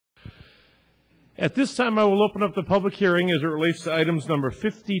At this time, I will open up the public hearing as it relates to items number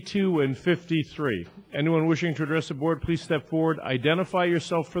 52 and 53. Anyone wishing to address the board, please step forward. Identify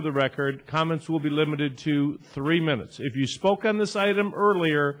yourself for the record. Comments will be limited to 3 minutes. If you spoke on this item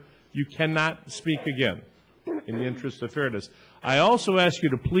earlier, you cannot speak again, in the interest of fairness. I also ask you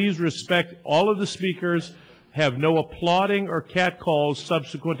to please respect all of the speakers, have no applauding or catcalls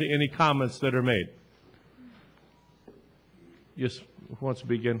subsequent to any comments that are made. Yes, who wants to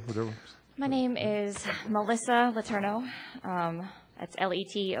begin? Whatever. My name is Melissa Letourneau. That's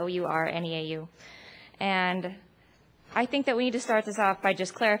Letourneau. And I think that we need to start this off by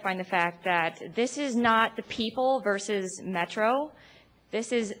just clarifying the fact that this is not the people versus Metro.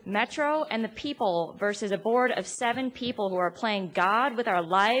 This is Metro and the people versus a board of 7 people who are playing God with our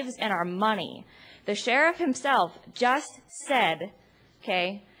lives and our money. The sheriff himself just said,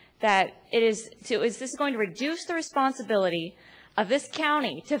 okay, that this is going to reduce the responsibility of this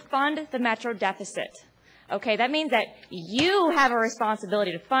county to fund the Metro deficit. Okay, that means that you have a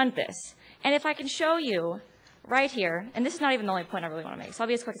responsibility to fund this. And if I can show you right here, and this is not even the only point I really want to make, so I'll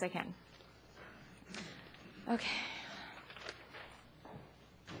be as quick as I can. Okay.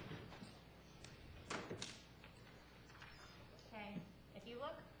 Okay, if you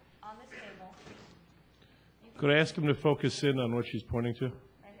look on this table. Could I ask him to focus in on what she's pointing to?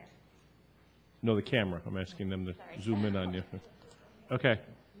 Right here. No, the camera. I'm asking them to zoom in on you. Okay.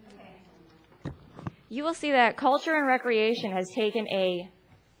 You will see that culture and recreation has taken a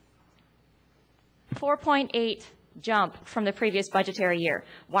 4.8 jump from the previous budgetary year.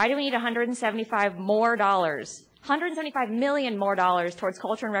 Why do we need $175 million more dollars towards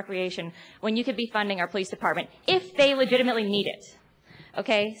culture and recreation when you could be funding our police department if they legitimately need it?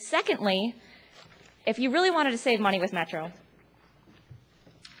 Okay. Secondly, if you really wanted to save money with Metro,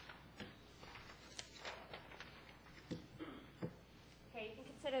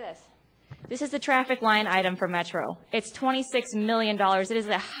 this is the traffic line item for Metro. It's $26 million. It is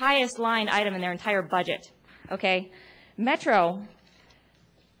the highest line item in their entire budget. Okay? Metro,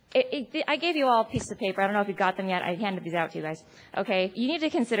 I gave you all pieces of paper. I don't know if you got them yet. I handed these out to you guys. Okay? You need to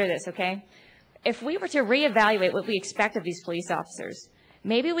consider this, okay? If we were to reevaluate what we expect of these police officers,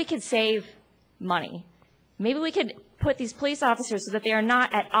 maybe we could save money. Maybe we could put these police officers so that they are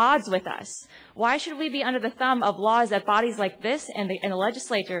not at odds with us. Why should we be under the thumb of laws that bodies like this and the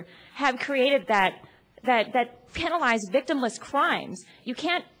legislature have created that penalize victimless crimes? You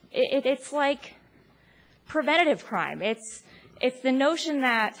can't. It's like preventative crime. It's the notion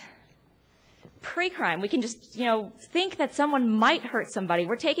that pre-crime we can just think that someone might hurt somebody.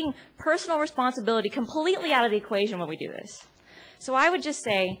 We're taking personal responsibility completely out of the equation when we do this. So I would just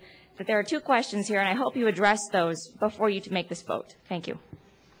say that there are 2 questions here, and I hope you address those before you make this vote. Thank you.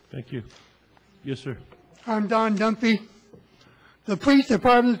 Thank you. Yes, sir. I'm Don Dumpy. The police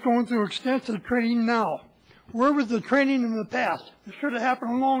department is going through extensive training now. Where was the training in the past? It should have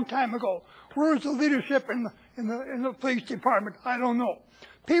happened a long time ago. Where is the leadership in the police department? I don't know.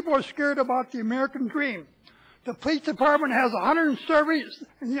 People are scared about the American dream. The police department has 130,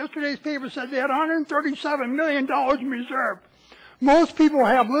 and yesterday's paper said they had $137 million in reserve. Most people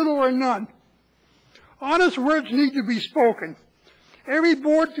have little or none. Honest words need to be spoken. Every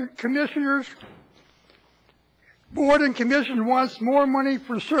board and commission wants more money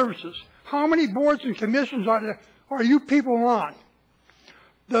for services. How many boards and commissions are you people on?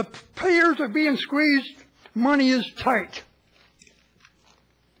 The players are being squeezed. Money is tight.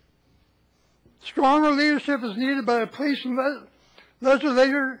 Stronger leadership is needed by the police and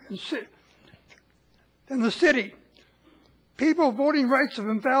legislature in the city. People's voting rights have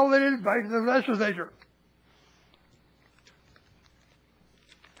been validated by the legislature.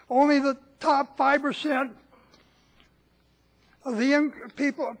 Only the top 5% of the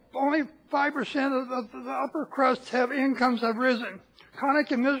people, only 5% of the upper crust have incomes have risen. County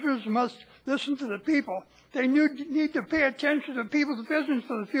commissioners must listen to the people. They need to pay attention to people's business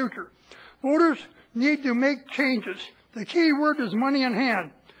for the future. Voters need to make changes. The key word is money in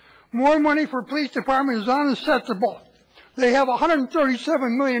hand. More money for police department is unacceptable. They have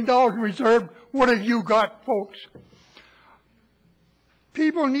 $137 million in reserve. What have you got, folks?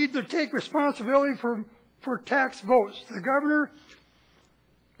 People need to take responsibility for tax votes. The governor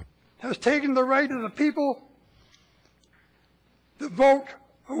has taken the right of the people to vote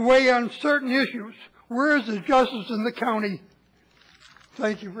away on certain issues. Where is the justice in the county?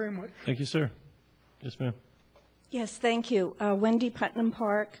 Thank you very much. Thank you, sir. Yes, ma'am. Yes, thank you. Wendy Putnam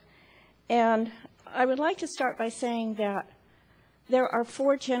Park. And I would like to start by saying that there are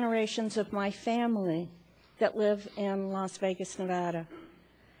 4 generations of my family that live in Las Vegas, Nevada.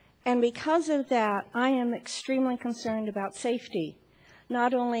 And because of that, I am extremely concerned about safety,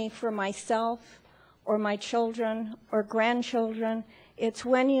 not only for myself or my children or grandchildren. It's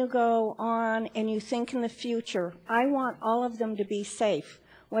when you go on and you think in the future, I want all of them to be safe,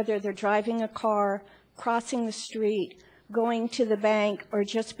 whether they're driving a car, crossing the street, going to the bank, or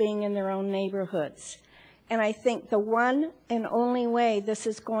just being in their own neighborhoods. And I think the one and only way this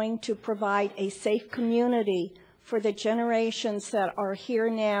is going to provide a safe community for the generations that are here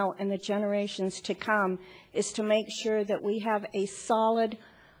now and the generations to come is to make sure that we have a solid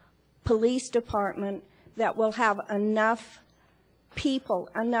police department that will have enough people,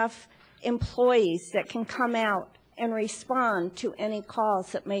 enough employees that can come out and respond to any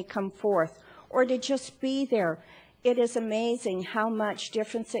calls that may come forth, or to just be there. It is amazing how much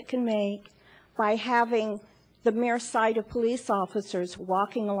difference it can make by having the mere sight of police officers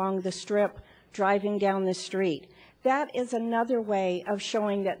walking along the strip, driving down the street. That is another way of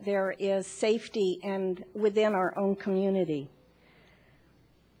showing that there is safety and within our own community.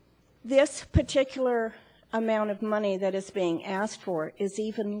 This particular amount of money that is being asked for is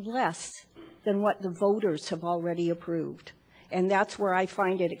even less than what the voters have already approved. And that's where I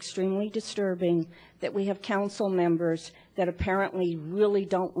find it extremely disturbing that we have council members that apparently really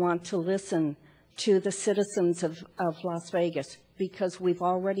don't want to listen to the citizens of Las Vegas, because we've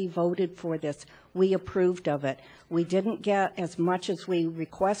already voted for this. We approved of it. We didn't get as much as we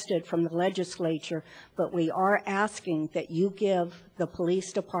requested from the legislature, but we are asking that you give the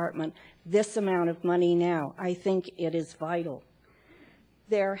police department this amount of money now. I think it is vital.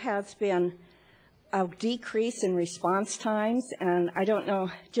 There has been a decrease in response times, and I don't know,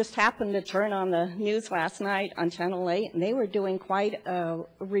 just happened to turn on the news last night on Channel 8, and they were doing quite a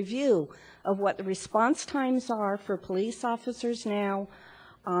review of what the response times are for police officers now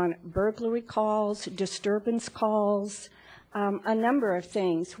on burglary calls, disturbance calls, a number of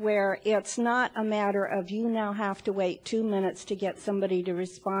things where it's not a matter of you now have to wait 2 minutes to get somebody to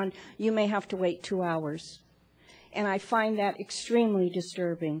respond. You may have to wait 2 hours. And I find that extremely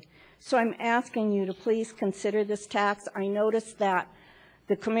disturbing. So I'm asking you to please consider this tax. I noticed that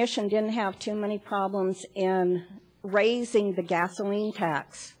the commission didn't have too many problems in raising the gasoline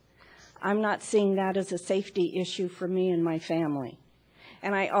tax. I'm not seeing that as a safety issue for me and my family.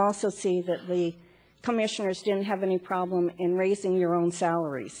 And I also see that the commissioners didn't have any problem in raising your own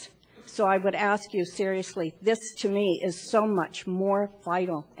salaries. So I would ask you seriously, this to me is so much more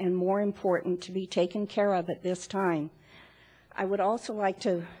vital and more important to be taken care of at this time. I would also like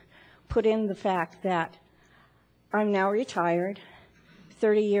to put in the fact that I'm now retired,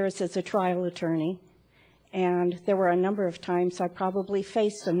 30 years as a trial attorney, and there were a number of times I probably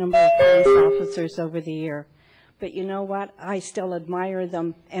faced a number of police officers over the year. But you know what? I still admire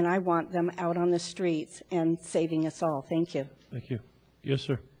them, and I want them out on the streets and saving us all. Thank you. Thank you. Yes,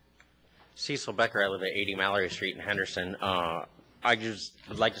 sir. Cecil Becker. I live at 80 Mallory Street in Henderson. I just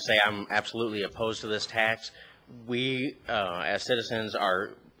would like to say I'm absolutely opposed to this tax. We, as citizens,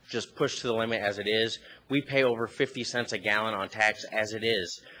 are just pushed to the limit as it is. We pay over 50 cents a gallon on tax as it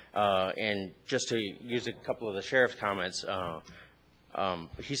is. And just to use a couple of the sheriff's comments,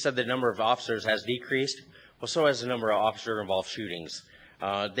 he said the number of officers has decreased. Well, so has the number of officer-involved shootings.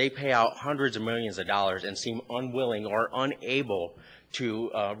 They pay out hundreds of millions of dollars and seem unwilling or unable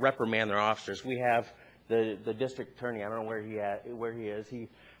to reprimand their officers. We have the district attorney. I don't know where he is. He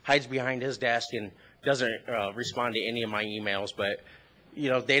hides behind his desk and doesn't respond to any of my emails. But you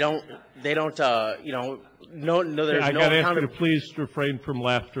know, they don't. You know, there's I no got to ask you to accountability. please refrain from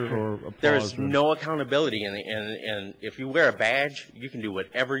laughter or applause. There's no accountability, and if you wear a badge, you can do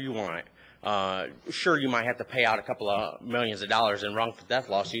whatever you want. Sure, you might have to pay out a couple of millions of dollars in wrongful death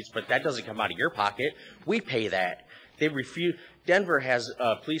lawsuits, but that doesn't come out of your pocket. We pay that. They refuse. Denver has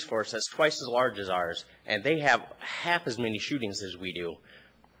a police force that's twice as large as ours, and they have half as many shootings as we do.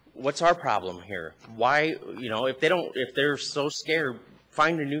 What's our problem here? Why, you know, if they're so scared,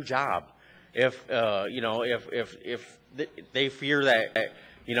 find a new job. If you know, if they fear that,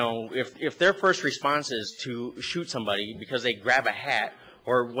 you know, if their first response is to shoot somebody because they grab a hat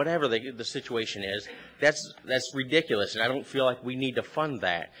or whatever the situation is, that's ridiculous, and I don't feel like we need to fund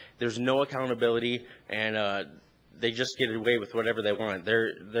that. There's no accountability, and they just get away with whatever they want.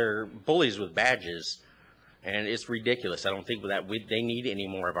 They're bullies with badges, and it's ridiculous. I don't think that they need any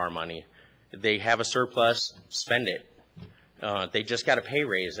more of our money. They have a surplus, spend it. They just got a pay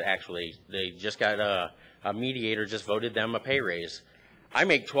raise, actually. They just got a mediator just voted them a pay raise. I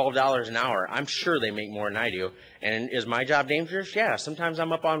make $12 an hour. I'm sure they make more than I do. And is my job dangerous? Yeah. Sometimes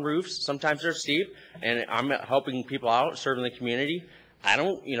I'm up on roofs. Sometimes they're steep. And I'm helping people out, serving the community. I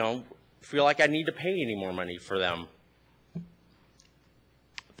don't, you know, feel like I need to pay any more money for them.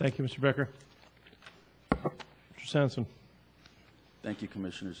 Thank you, Mr. Becker. Mr. Sanson. Thank you,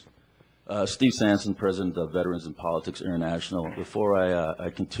 Commissioners. Steve Sanson, President of Veterans in Politics International. Before I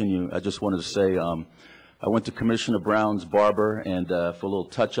continue, I just wanted to say I went to Commissioner Brown's barber and for a little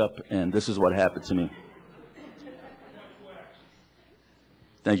touch-up, and this is what happened to me.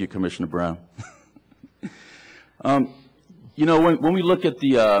 Thank you, Commissioner Brown. You know, when we look at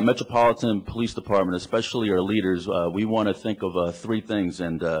the Metropolitan Police Department, especially our leaders, we want to think of three things,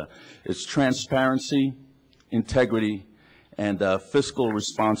 and it's transparency, integrity, and fiscal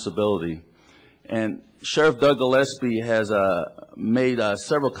responsibility. And Sheriff Doug Gillespie has made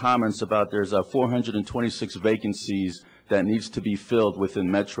several comments about there's 426 vacancies that needs to be filled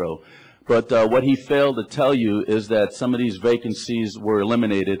within Metro. But what he failed to tell you is that some of these vacancies were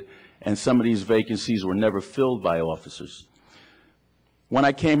eliminated and some of these vacancies were never filled by officers. When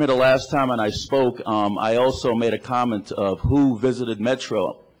I came here the last time and I spoke, I also made a comment of who visited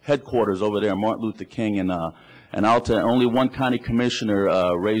Metro headquarters over there, Martin Luther King and Alta. Only one county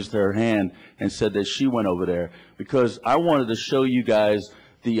commissioner raised her hand and said that she went over there, because I wanted to show you guys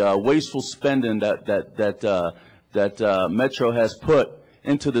the wasteful spending that Metro has put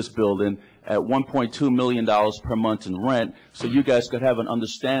into this building at $1.2 million per month in rent, so you guys could have an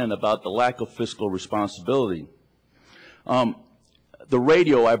understanding about the lack of fiscal responsibility. The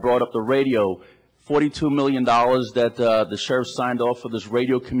radio, I brought up the radio, $42 million that the sheriff signed off for this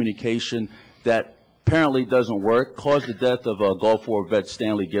radio communication that apparently doesn't work, caused the death of Gulf War vet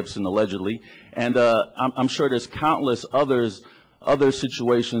Stanley Gibson, allegedly. And I'm sure there's countless other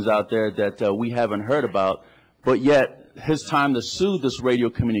situations out there that we haven't heard about, but yet his time to sue this radio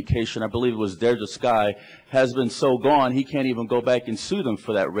communication, I believe it was Dare the Sky, has been so gone he can't even go back and sue them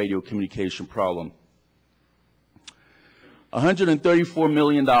for that radio communication problem. $134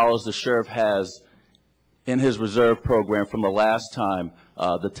 million the sheriff has in his reserve program from the last time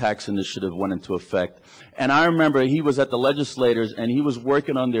the tax initiative went into effect. And I remember he was at the legislators and he was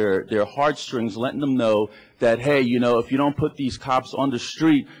working on their heartstrings, letting them know that, hey, you know, if you don't put these cops on the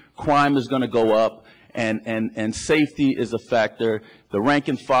street, crime is going to go up, and safety is a factor, the rank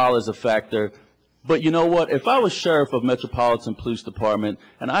and file is a factor. But you know what? If I was sheriff of Metropolitan Police Department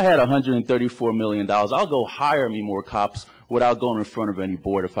and I had $134 million, I'll go hire me more cops without going in front of any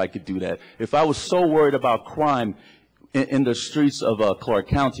board if I could do that. If I was so worried about crime in the streets of Clark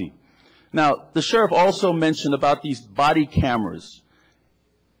County. Now, the sheriff also mentioned about these body cameras.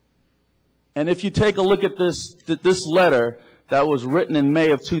 And if you take a look at this letter that was written in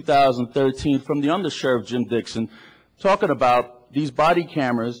May of 2013 from the Undersheriff Jim Dixon, talking about these body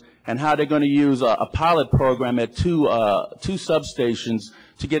cameras and how they're going to use a pilot program at two substations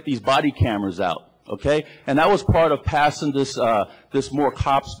to get these body cameras out. Okay, and that was part of passing this More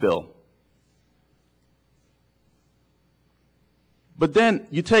Cops bill. But then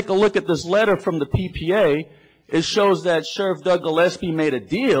you take a look at this letter from the PPA. It shows that Sheriff Doug Gillespie made a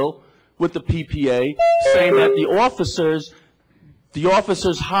deal with the PPA, saying that the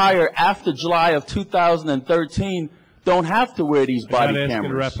officers hired after July of 2013 don't have to wear these body cameras. I'm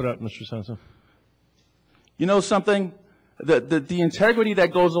going to wrap it up, Mr. Sanson. You know something? The integrity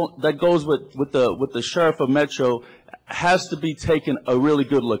that goes with the sheriff of Metro has to be taken a really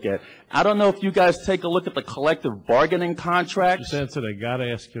good look at. I don't know if you guys take a look at the collective bargaining contracts. Mr. Sanson, I got to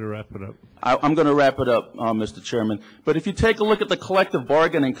ask you to wrap it up. I'm going to wrap it up, Mr. Chairman. But if you take a look at the collective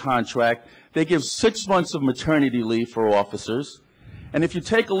bargaining contract, they give 6 months of maternity leave for officers. And if you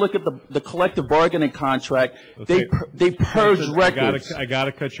take a look at the collective bargaining contract, okay, they purge records. I got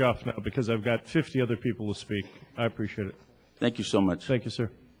to cut you off now because I've got 50 other people to speak. I appreciate it. Thank you so much. Thank you,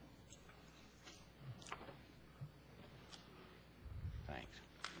 sir. Thanks.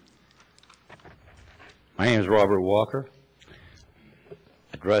 My name is Robert Walker.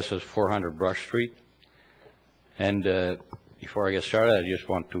 Address is 400 Brush Street. And before I get started, I just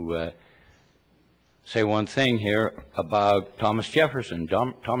want to say one thing here about Thomas Jefferson.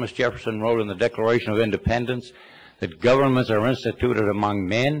 Thomas Jefferson wrote in the Declaration of Independence that governments are instituted among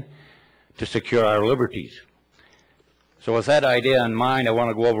men to secure our liberties. So with that idea in mind, I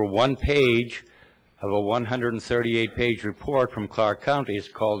want to go over one page of a 138-page report from Clark County. It's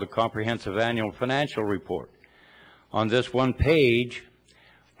called the Comprehensive Annual Financial Report. On this one page,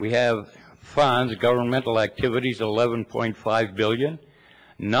 we have funds, governmental activities, $11.5 billion,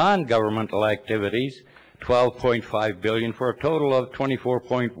 non-governmental activities, $12.5 billion, for a total of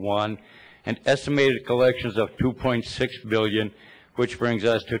 $24.1, and estimated collections of $2.6 billion, which brings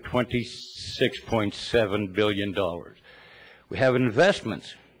us to $26.7 billion. We have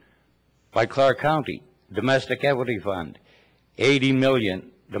investments by Clark County, domestic equity fund, $80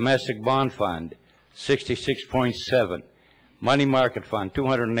 million, domestic bond fund, $66.7, money market fund,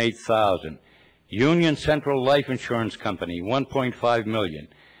 $208,000, Union Central Life Insurance Company, $1.5 million,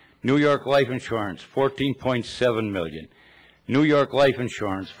 New York Life Insurance, $14.7 million. New York Life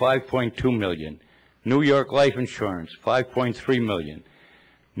Insurance, $5.2 million. New York Life Insurance, $5.3 million.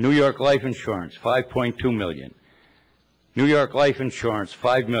 New York Life Insurance, $5.2 million. New York Life Insurance,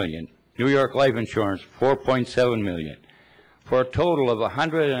 $5 million. New York Life Insurance, $4.7 million. For a total of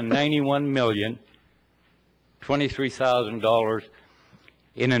 $191,023,000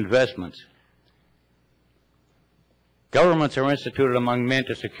 in investments. Governments are instituted among men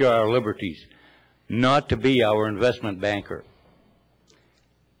to secure our liberties, not to be our investment banker.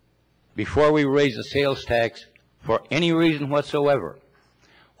 Before we raise the sales tax for any reason whatsoever,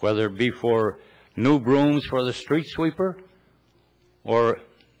 whether it be for new brooms for the street sweeper or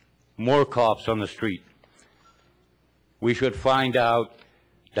more cops on the street, we should find out,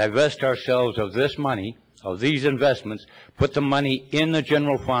 divest ourselves of this money, of these investments, put the money in the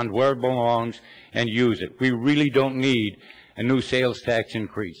general fund where it belongs, and use it. We really don't need a new sales tax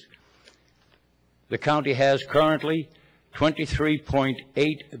increase. The county has currently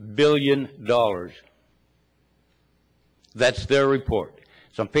 $23.8 billion. That's their report.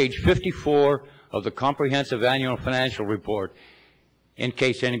 It's on page 54 of the Comprehensive Annual Financial Report. In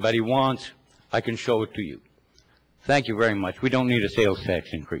case anybody wants, I can show it to you. Thank you very much. We don't need a sales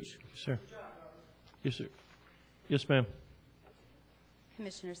tax increase. Sir. Yes, sir. Yes, ma'am.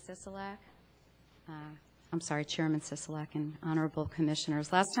 Commissioner Sisolak. I'm sorry, Chairman Sisolak and honorable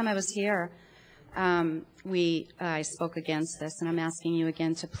commissioners. Last time I was here, I spoke against this, and I'm asking you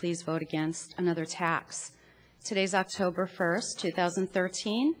again to please vote against another tax. Today's October 1st,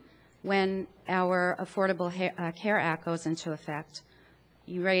 2013, when our Affordable Care Act goes into effect.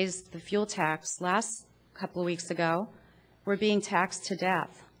 You raised the fuel tax last couple of weeks ago. We're being taxed to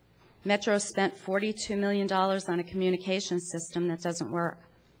death. Metro spent $42 million on a communication system that doesn't work.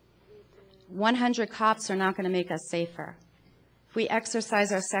 100 cops are not going to make us safer. If we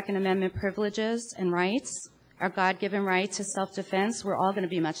exercise our Second Amendment privileges and rights, our God-given right to self-defense, we're all going to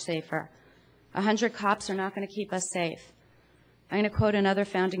be much safer. 100 cops are not going to keep us safe. I'm going to quote another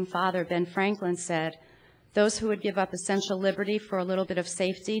founding father. Ben Franklin said, "Those who would give up essential liberty for a little bit of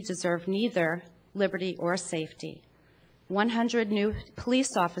safety deserve neither liberty or safety." 100 new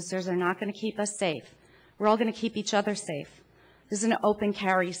police officers are not going to keep us safe. We're all going to keep each other safe. This is an open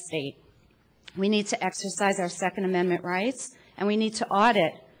carry state. We need to exercise our Second Amendment rights, and we need to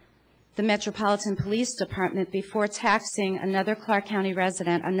audit the Metropolitan Police Department before taxing another Clark County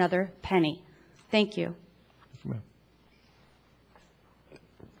resident another penny. Thank you.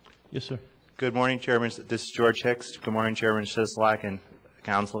 Yes, sir. Good morning, Chairman. This is George Hicks. Good morning, Chairman Sisolak and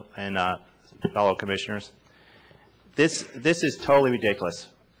Council and fellow commissioners. This is totally ridiculous.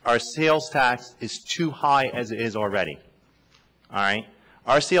 Our sales tax is too high as it is already. All right?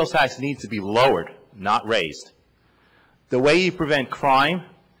 Our sales tax needs to be lowered, not raised. The way you prevent crime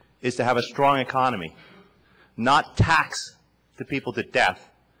is to have a strong economy, not tax the people to death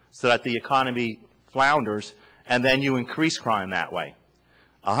so that the economy flounders and then you increase crime that way.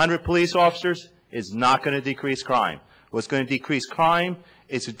 100 police officers is not going to decrease crime. What's going to decrease crime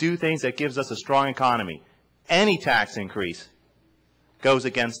is to do things that gives us a strong economy. Any tax increase goes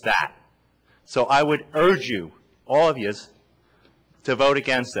against that. So I would urge you, all of you, to vote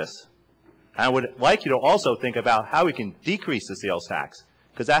against this. I would like you to also think about how we can decrease the sales tax,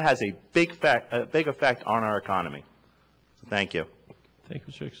 because that has a big effect on our economy. So thank you. Thank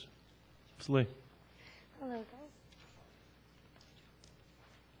you, Mr. Hicks. Ms. Lee. Hello, guys.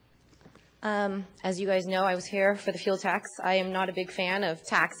 As you guys know, I was here for the fuel tax. I am not a big fan of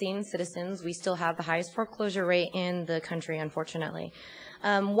taxing citizens. We still have the highest foreclosure rate in the country, unfortunately.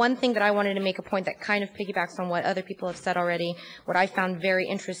 One thing that I wanted to make a point that kind of piggybacks on what other people have said already, what I found very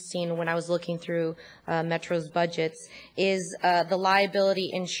interesting when I was looking through Metro's budgets, is the liability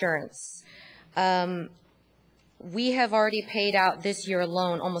insurance. We have already paid out this year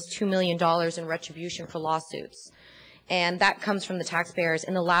alone almost $2 million in retribution for lawsuits. And that comes from the taxpayers.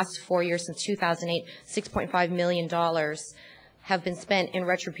 In the last 4 years, since 2008, $6.5 million have been spent in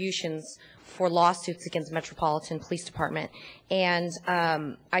retributions for lawsuits against Metropolitan Police Department. And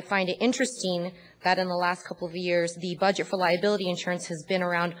I find it interesting that in the last couple of years, the budget for liability insurance has been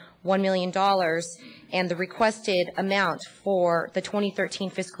around $1 million, and the requested amount for the 2013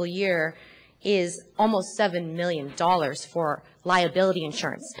 fiscal year is almost $7 million for liability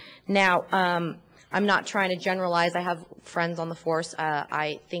insurance. Now, I'm not trying to generalize. I have friends on the force.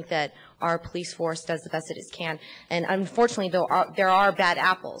 I think that our police force does the best it can. And unfortunately, there are bad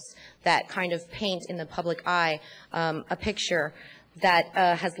apples that kind of paint in the public eye a picture that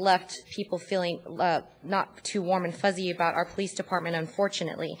has left people feeling not too warm and fuzzy about our police department,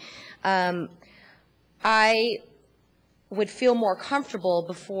 unfortunately. I would feel more comfortable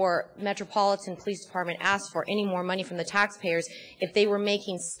before Metropolitan Police Department asked for any more money from the taxpayers if they were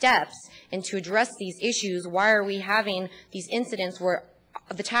making steps and to address these issues. Why are we having these incidents where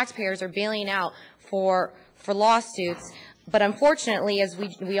the taxpayers are bailing out for lawsuits? But unfortunately, as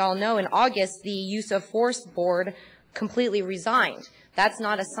we all know, in August, the Use of Force Board completely resigned. That's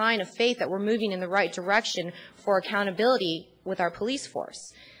not a sign of faith that we're moving in the right direction for accountability with our police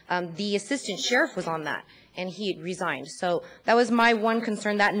force. The assistant sheriff was on that, and he resigned. So that was my one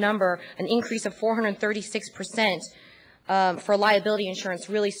concern. That number, an increase of 436% for liability insurance,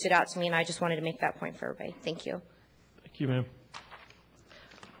 really stood out to me, and I just wanted to make that point for everybody. Thank you. Thank you, ma'am.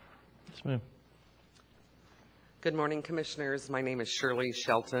 Yes, ma'am. Good morning, Commissioners. My name is Shirley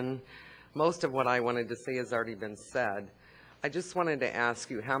Shelton. Most of what I wanted to say has already been said. I just wanted to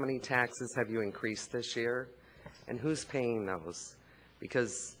ask you, how many taxes have you increased this year, and who's paying those?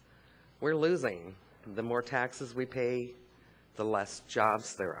 Because we're losing. The more taxes we pay, the less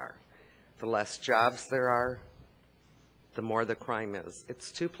jobs there are. The less jobs there are, the more the crime is.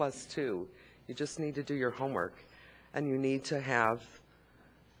 It's 2 + 2. You just need to do your homework, and you need to have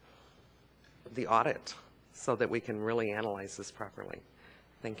the audit so that we can really analyze this properly.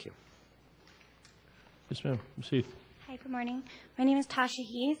 Thank you. Yes, ma'am. Proceed. Hi, good morning. My name is Tasha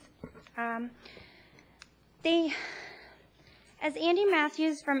Heath. As Andy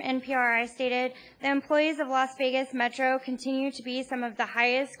Matthews from NPRI stated, the employees of Las Vegas Metro continue to be some of the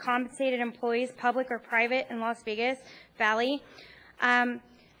highest compensated employees, public or private, in Las Vegas Valley. I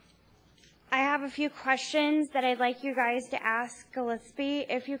have a few questions that I'd like you guys to ask Gillespie,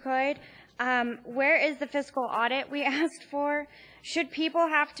 if you could. Where is the fiscal audit we asked for? Should people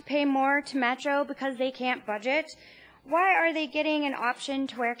have to pay more to Metro because they can't budget? Why are they getting an option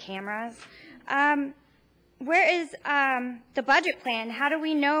to wear cameras? Where is the budget plan? How do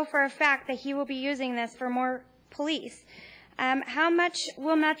we know for a fact that he will be using this for more police? How much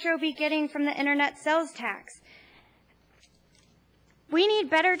will Metro be getting from the internet sales tax? We need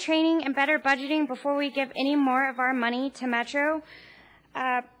better training and better budgeting before we give any more of our money to Metro.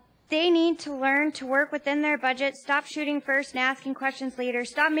 They need to learn to work within their budget, stop shooting first and asking questions later,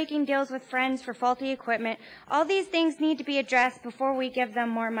 stop making deals with friends for faulty equipment. All these things need to be addressed before we give them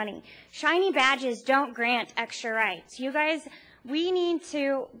more money. Shiny badges don't grant extra rights. You guys, we need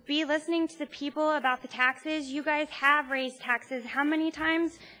to be listening to the people about the taxes. You guys have raised taxes how many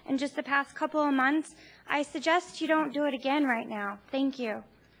times in just the past couple of months? I suggest you don't do it again right now. Thank you.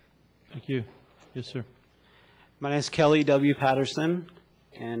 Thank you. Yes, sir. My name is Kelly W. Patterson.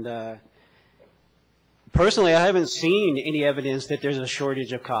 And personally, I haven't seen any evidence that there's a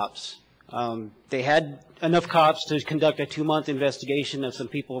shortage of cops. They had enough cops to conduct a 2-month investigation of some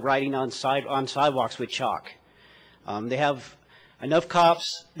people riding on sidewalks with chalk. They have enough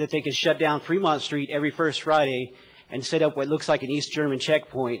cops that they could shut down Fremont Street every first Friday and set up what looks like an East German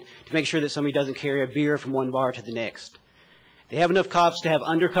checkpoint to make sure that somebody doesn't carry a beer from one bar to the next. They have enough cops to have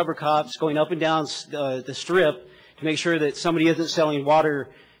undercover cops going up and down the strip to make sure that somebody isn't selling water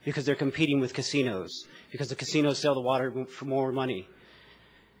because they're competing with casinos, because the casinos sell the water for more money.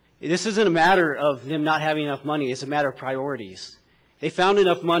 This isn't a matter of them not having enough money. It's a matter of priorities. They found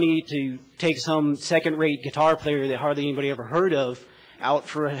enough money to take some second-rate guitar player that hardly anybody ever heard of out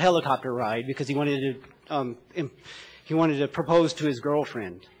for a helicopter ride because he wanted to propose to his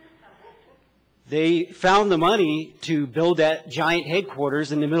girlfriend. They found the money to build that giant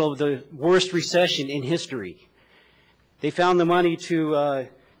headquarters in the middle of the worst recession in history. They found the money to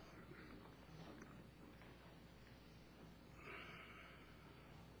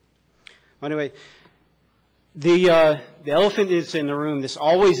anyway, the elephant is in the room. That's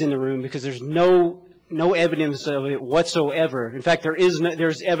always in the room because there's no evidence of it whatsoever. In fact,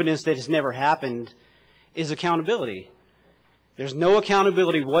 there's evidence that has never happened. Is accountability. There's no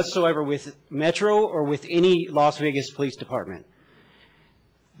accountability whatsoever with Metro or with any Las Vegas Police Department.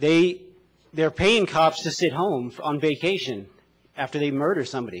 They're paying cops to sit home on vacation after they murder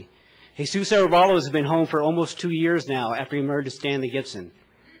somebody. Jesus Arevalo has been home for almost 2 years now after he murdered Stanley Gibson.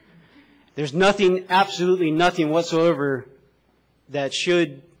 There's nothing, absolutely nothing whatsoever that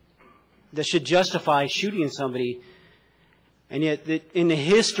should justify shooting somebody. And yet, in the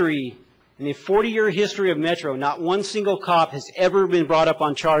 40-year history of Metro, not one single cop has ever been brought up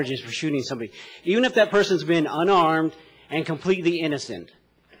on charges for shooting somebody, even if that person's been unarmed and completely innocent.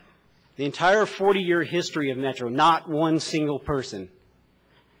 The entire 40-year history of Metro, not one single person.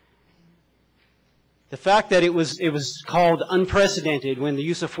 The fact that it was called unprecedented when the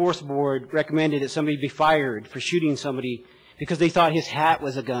Use of Force Board recommended that somebody be fired for shooting somebody because they thought his hat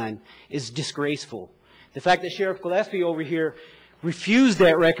was a gun is disgraceful. The fact that Sheriff Gillespie over here refuse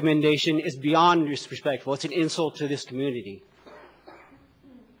that recommendation is beyond disrespectful. It's an insult to this community.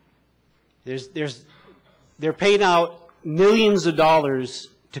 They're paying out millions of dollars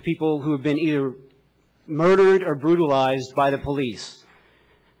to people who have been either murdered or brutalized by the police.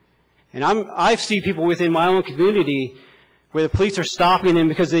 And I see people within my own community where the police are stopping them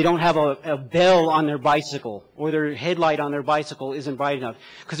because they don't have a bell on their bicycle or their headlight on their bicycle isn't bright enough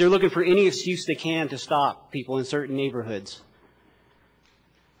because they're looking for any excuse they can to stop people in certain neighborhoods.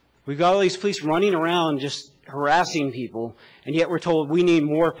 We've got all these police running around just harassing people, and yet we're told we need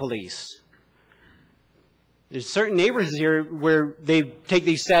more police. There's certain neighborhoods here where they take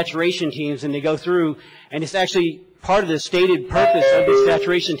these saturation teams and they go through, and it's actually part of the stated purpose of these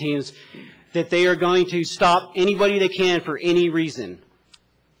saturation teams that they are going to stop anybody they can for any reason.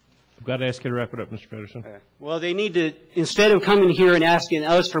 I've got to ask you to wrap it up, Mr. Pedersen. Well, they need to, instead of coming here and asking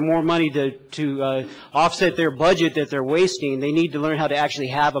us for more money to offset their budget that they're wasting, they need to learn how to actually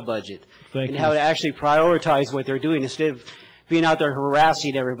have a budget and how to actually prioritize what they're doing instead of being out there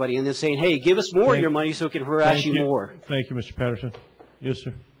harassing everybody and then saying, hey, give us more of your money so we can harass you more. Thank you, Mr. Pedersen. Yes,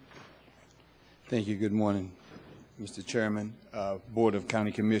 sir. Thank you. Good morning, Mr. Chairman, Board of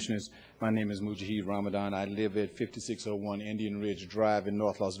County Commissioners. My name is Mujahid Ramadan. I live at 5601 Indian Ridge Drive in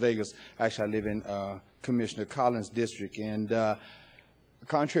North Las Vegas. Actually, I live in Commissioner Collins' district. And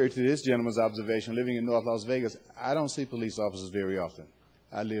contrary to this gentleman's observation, living in North Las Vegas, I don't see police officers very often.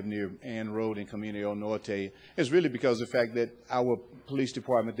 I live near Ann Road in Camino El Norte. It's really because of the fact that our police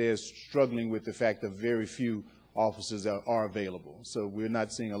department there is struggling with the fact that very few officers are available. So we're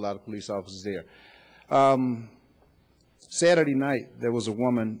not seeing a lot of police officers there. Saturday night, there was a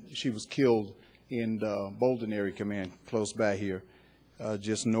woman, she was killed in the Bolden Area Command, close by here,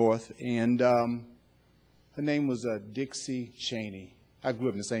 just north, and her name was Dixie Cheney. I grew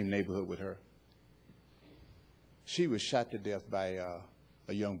up in the same neighborhood with her. She was shot to death by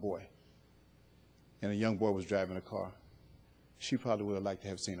a young boy, and a young boy was driving a car. She probably would have liked to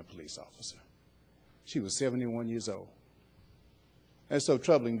have seen a police officer. She was 71 years old. That's so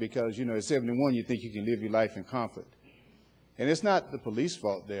troubling because, you know, at 71, you think you can live your life in comfort. And it's not the police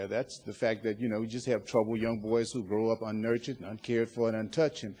fault there. That's the fact that, you know, we just have troubled young boys who grow up unnurtured, uncared for, and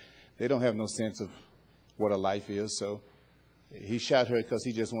untouched, and they don't have no sense of what a life is. So he shot her because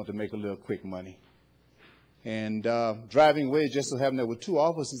he just wanted to make a little quick money. And driving away, just so happened there were two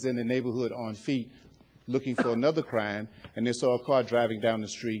officers in the neighborhood on feet looking for another crime, and they saw a car driving down the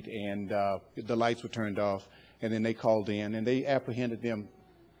street, and the lights were turned off, and then they called in, and they apprehended them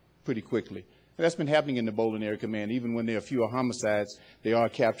pretty quickly. And that's been happening in the Bolden Area Command. Even when there are fewer homicides, they are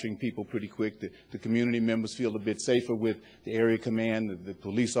capturing people pretty quick. The community members feel a bit safer with the area command, the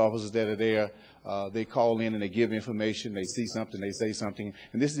police officers that are there. They call in and they give information. They see something, they say something.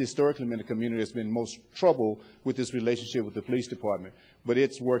 And this is historically been a community that's been most trouble with this relationship with the police department. But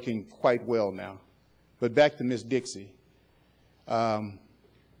it's working quite well now. But back to Miss Dixie. I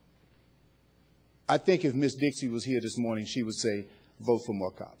think if Miss Dixie was here this morning, she would say, vote for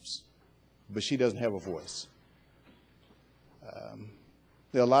more cops. But she doesn't have a voice.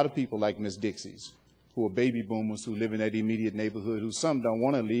 There are a lot of people like Miss Dixie's who are baby boomers who live in that immediate neighborhood, who some don't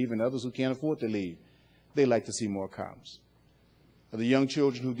want to leave and others who can't afford to leave. They like to see more cops. The young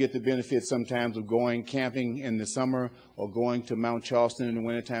children who get the benefit sometimes of going camping in the summer or going to Mount Charleston in the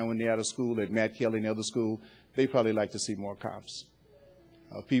wintertime when they're out of school, at Matt Kelly and other school, they probably like to see more cops.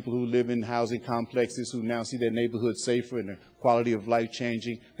 People who live in housing complexes who now see their neighborhood safer and the quality of life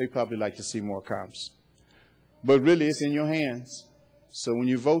changing, they probably like to see more cops. But really, it's in your hands. So when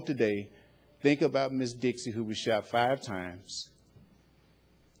you vote today, think about Miss Dixie, who was shot 5 times,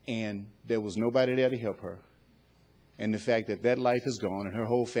 and there was nobody there to help her. And the fact that that life is gone and her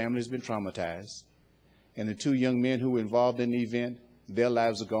whole family has been traumatized. And the 2 young men who were involved in the event, their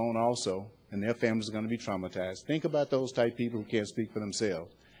lives are gone also, and their families are going to be traumatized. Think about those type of people who can't speak for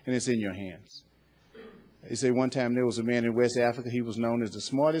themselves, and it's in your hands. They say one time there was a man in West Africa. He was known as the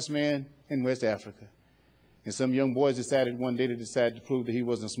smartest man in West Africa. And some young boys decided one day to prove that he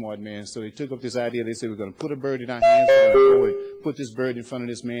wasn't a smart man. So they took up this idea. They said, we're going to put a bird in our hands, we're going to go and put this bird in front of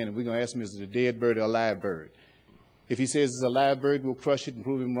this man, and we're going to ask him, is it a dead bird or a live bird? If he says it's a live bird, we'll crush it and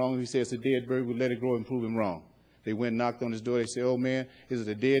prove him wrong. If he says it's a dead bird, we'll let it grow and prove him wrong. They went and knocked on his door. They said, oh, man, is it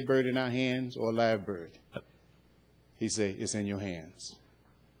a dead bird in our hands or a live bird? He said, it's in your hands.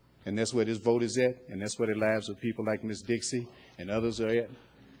 And that's where this vote is at, and that's where the lives of people like Miss Dixie and others are at.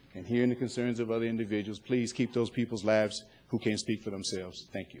 And hearing the concerns of other individuals, please keep those people's lives who can't speak for themselves.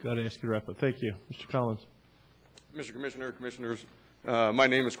 Thank you. Got to ask you to wrap up. Thank you. Mr. Collins. Mr. Commissioner, Commissioners, my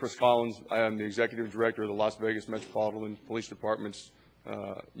name is Chris Collins. I am the Executive Director of the Las Vegas Metropolitan Police Department's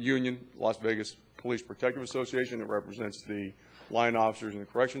Union, Las Vegas Police Protective Association. It represents the line officers and the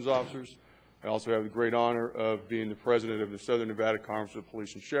corrections officers. I also have the great honor of being the president of the Southern Nevada Conference of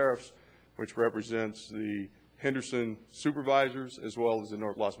Police and Sheriffs, which represents the Henderson supervisors as well as the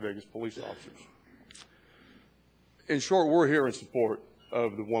North Las Vegas police officers. In short, we're here in support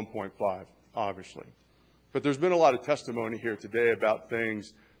of the 1.5, obviously. But there's been a lot of testimony here today about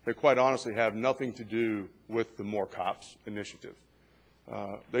things that quite honestly have nothing to do with the More Cops initiative.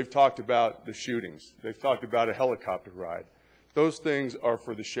 They've talked about the shootings. They've talked about a helicopter ride. Those things are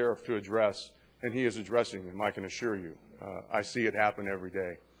for the sheriff to address, and he is addressing them, I can assure you. I see it happen every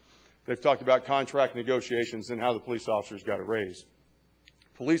day. They've talked about contract negotiations and how the police officers got a raise.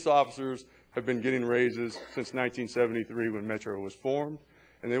 Police officers have been getting raises since 1973 when Metro was formed,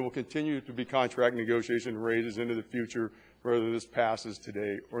 and they will continue to be contract negotiation raises into the future, whether this passes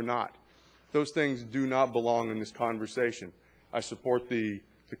today or not. Those things do not belong in this conversation. I support the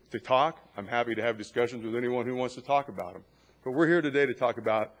talk. I'm happy to have discussions with anyone who wants to talk about them. But we're here today to talk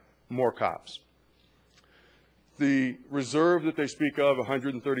about more cops. The reserve that they speak of,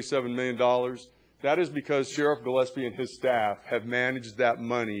 $137 million, that is because Sheriff Gillespie and his staff have managed that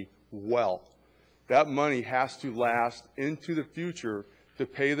money well. That money has to last into the future to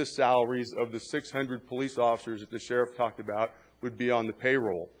pay the salaries of the 600 police officers that the sheriff talked about would be on the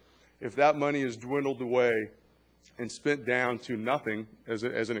payroll. If that money is dwindled away and spent down to nothing as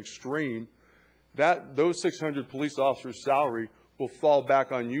an extreme, those 600 police officers' salary will fall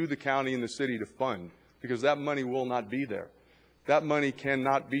back on you, the county, and the city to fund, because that money will not be there. That money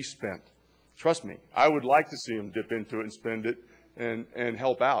cannot be spent. Trust me, I would like to see them dip into it and spend it and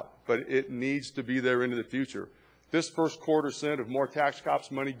help out, but it needs to be there into the future. This first quarter cent of more tax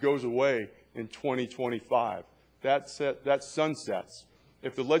cops money goes away in 2025. That sunsets.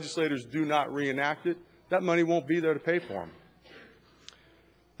 If the legislators do not reenact it, that money won't be there to pay for them.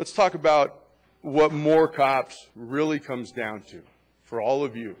 Let's talk about what more cops really comes down to for all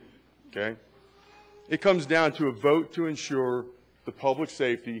of you, okay? It comes down to a vote to ensure the public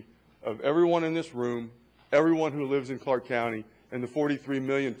safety of everyone in this room, everyone who lives in Clark County, and the 43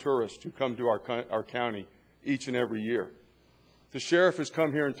 million tourists who come to our county each and every year. The sheriff has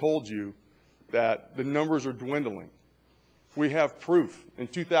come here and told you that the numbers are dwindling. We have proof. In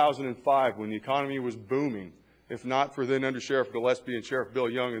 2005, when the economy was booming, if not for then Under Sheriff Gillespie and Sheriff Bill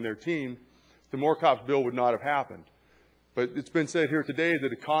Young and their team, the More Cops bill would not have happened. But it's been said here today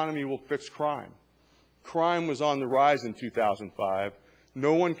that economy will fix crime. Crime was on the rise in 2005.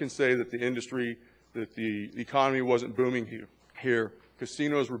 No one can say that the economy wasn't booming here.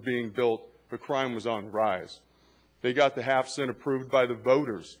 Casinos were being built, but crime was on the rise. They got the half cent approved by the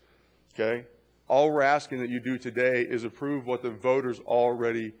voters, okay? All we're asking that you do today is approve what the voters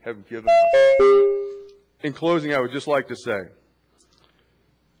already have given us. In closing, I would just like to say,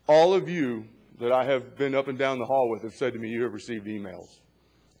 all of you that I have been up and down the hall with have said to me you have received emails.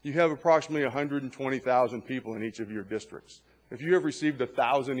 You have approximately 120,000 people in each of your districts. If you have received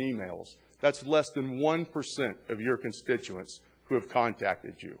 1,000 emails, that's less than 1% of your constituents who have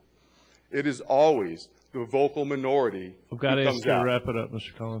contacted you. It is always the vocal minority who comes out. I've got to ask you to wrap it up,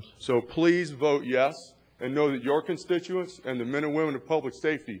 Mr. Collins. So please vote yes, and know that your constituents and the men and women of public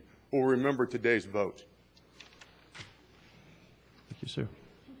safety will remember today's vote. Thank you, sir.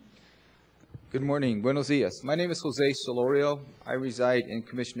 Good morning. Buenos dias. My name is Jose Solorio. I reside in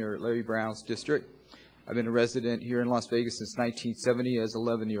Commissioner Larry Brown's district. I've been a resident here in Las Vegas since 1970 as an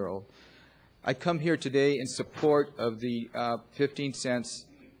 11-year-old. I come here today in support of the 15 cents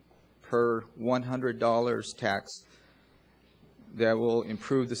per $100 tax that will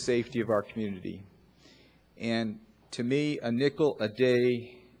improve the safety of our community. And to me, a nickel a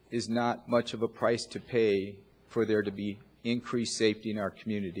day is not much of a price to pay for there to be increased safety in our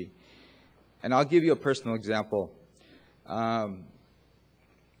community. And I'll give you a personal example, one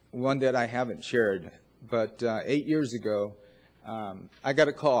that I haven't shared. But 8 years ago, I got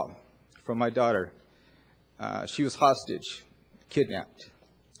a call from my daughter. She was hostage, kidnapped.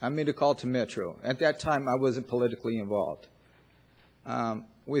 I made a call to Metro. At that time, I wasn't politically involved.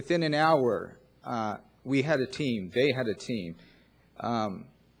 Within an hour, we had a team. They had a team.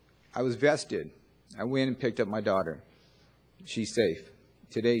 I was vested. I went and picked up my daughter. She's safe.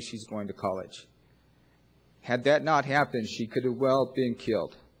 Today, she's going to college. Had that not happened, she could have well been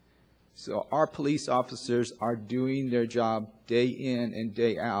killed. So our police officers are doing their job day in and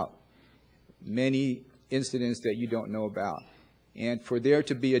day out. Many incidents that you don't know about. And for there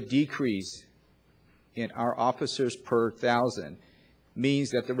to be a decrease in our officers per 1,000 means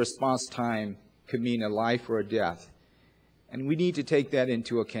that the response time could mean a life or a death. And we need to take that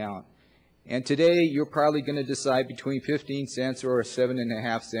into account. And today, you're probably going to decide between 15 cents or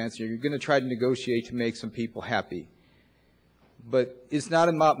 7.5 cents. You're going to try to negotiate to make some people happy. But it's not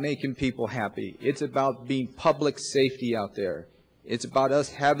about making people happy. It's about being public safety out there. It's about us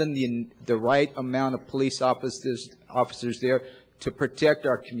having the right amount of police officers there to protect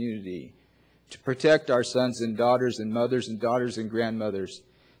our community, to protect our sons and daughters and mothers and daughters and grandmothers.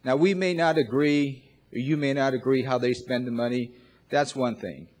 Now, we may not agree, or you may not agree how they spend the money. That's one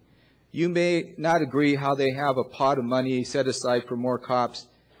thing. You may not agree how they have a pot of money set aside for more cops.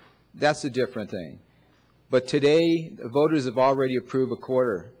 That's a different thing. But today, the voters have already approved a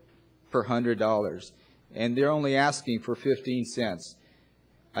quarter per $100, and they're only asking for 15 cents.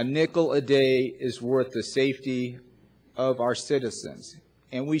 A nickel a day is worth the safety of our citizens,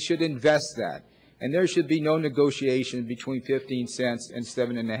 and we should invest that. And there should be no negotiation between 15 cents and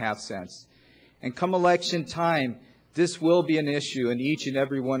 7.5 cents. And come election time, this will be an issue in each and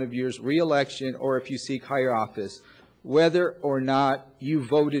every one of your re-election, or if you seek higher office, whether or not you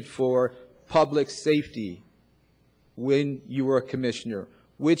voted for public safety when you were a commissioner.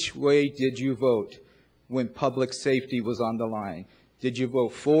 Which way did you vote when public safety was on the line? Did you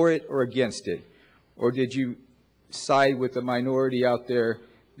vote for it or against it? Or did you side with the minority out there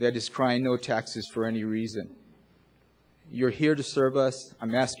that is crying no taxes for any reason? You're here to serve us.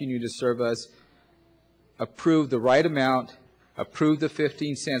 I'm asking you to serve us. Approve the right amount. Approve the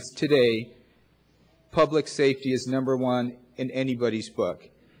 15 cents today. Public safety is number one in anybody's book.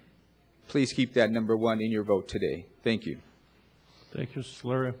 Please keep that number one in your vote today. Thank you. Thank you, Mr.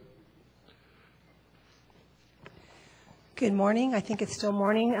 Solaria. Good morning. I think it's still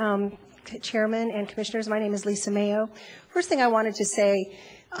morning. Chairman and Commissioners, my name is Lisa Mayo. First thing I wanted to say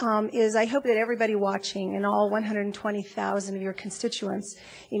is I hope that everybody watching and all 120,000 of your constituents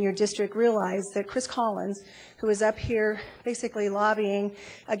in your district realize that Chris Collins, who is up here basically lobbying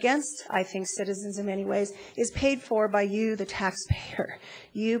against, I think, citizens in many ways, is paid for by you, the taxpayer.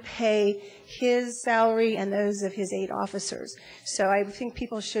 You pay his salary and those of his 8 officers. So I think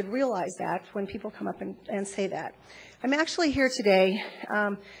people should realize that when people come up and say that. I'm actually here today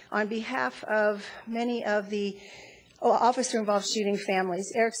on behalf of many of the officer-involved shooting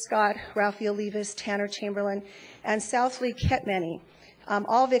families, Eric Scott, Ralphie Olivas, Tanner Chamberlain, and Southlee Ketmany,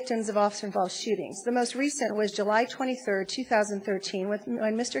 all victims of officer-involved shootings. The most recent was July 23, 2013, when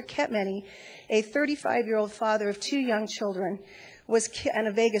Mr. Ketmany, a 35-year-old father of 2 young children and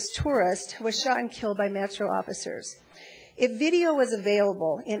a Vegas tourist, was shot and killed by Metro officers. If video was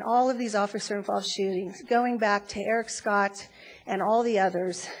available in all of these officer-involved shootings, going back to Eric Scott and all the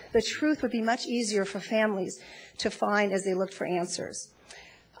others, the truth would be much easier for families to find as they looked for answers.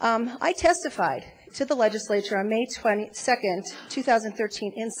 I testified to the legislature on May 22nd,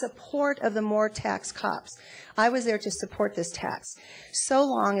 2013, in support of the more tax cops. I was there to support this tax, so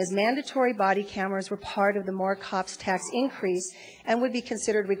long as mandatory body cameras were part of the more cops tax increase and would be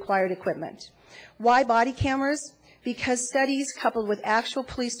considered required equipment. Why body cameras? Because studies coupled with actual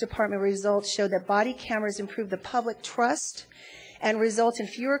police department results show that body cameras improve the public trust and result in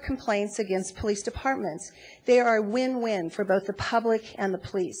fewer complaints against police departments. They are a win-win for both the public and the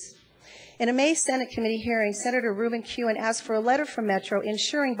police. In a May Senate committee hearing, Senator Ruben Kuhn asked for a letter from Metro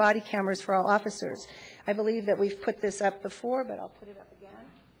ensuring body cameras for all officers. I believe that we've put this up before, but I'll put it up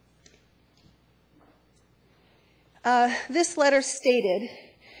again. This letter stated,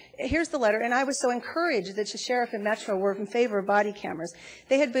 here's the letter, and I was so encouraged that the sheriff and Metro were in favor of body cameras.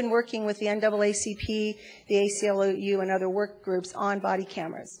 They had been working with the NAACP, the ACLU, and other work groups on body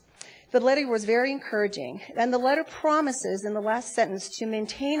cameras. The letter was very encouraging, and the letter promises in the last sentence to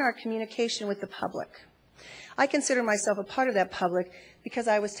maintain our communication with the public. I consider myself a part of that public because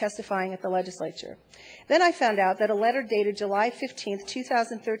I was testifying at the legislature. Then I found out that a letter dated July 15,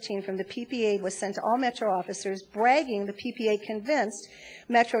 2013 from the PPA was sent to all Metro officers bragging the PPA convinced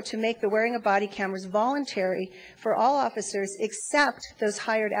Metro to make the wearing of body cameras voluntary for all officers except those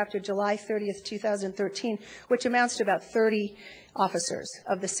hired after July 30, 2013, which amounts to about 30 officers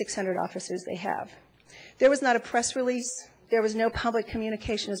of the 600 officers they have. There was not a press release. There was no public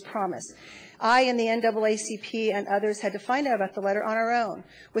communication as promised. I and the NAACP and others had to find out about the letter on our own,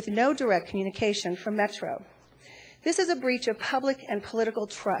 with no direct communication from Metro. This is a breach of public and political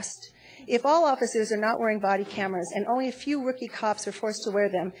trust. If all officers are not wearing body cameras and only a few rookie cops are forced to wear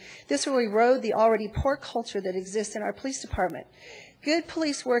them, this will erode the already poor culture that exists in our police department. Good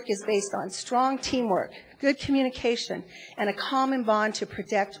police work is based on strong teamwork, good communication, and a common bond to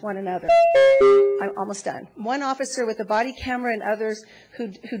protect one another. I'm almost done. One officer with a body camera and others who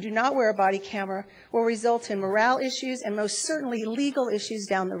do not wear a body camera will result in morale issues and most certainly legal issues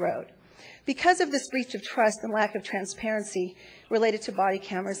down the road. Because of this breach of trust and lack of transparency related to body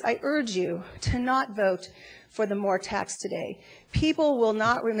cameras, I urge you to not vote for the more tax today. People will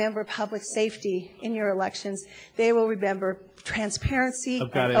not remember public safety in your elections. They will remember transparency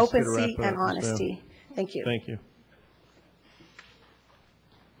and openness and honesty. Thank you. Thank you.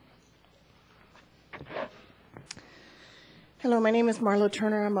 Hello, my name is Marlo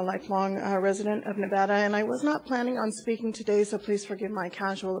Turner. I'm a lifelong resident of Nevada, and I was not planning on speaking today, so please forgive my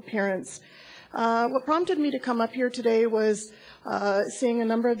casual appearance. What prompted me to come up here today was seeing a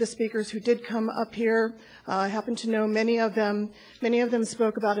number of the speakers who did come up here. I happen to know many of them. Many of them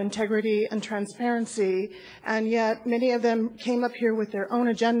spoke about integrity and transparency, and yet many of them came up here with their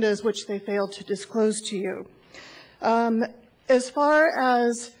own agendas, which they failed to disclose to you. As far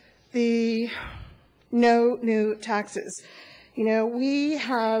as the no new taxes, you know, we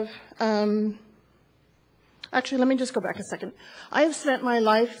have, actually, let me just go back a second. I have spent my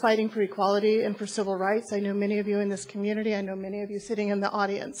life fighting for equality and for civil rights. I know many of you in this community. I know many of you sitting in the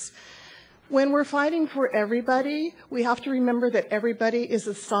audience. When we're fighting for everybody, we have to remember that everybody is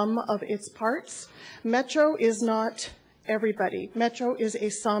a sum of its parts. Metro is not everybody. Metro is a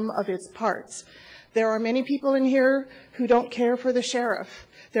sum of its parts. There are many people in here who don't care for the sheriff.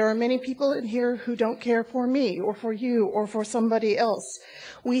 There are many people in here who don't care for me or for you or for somebody else.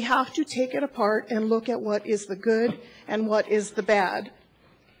 We have to take it apart and look at what is the good and what is the bad.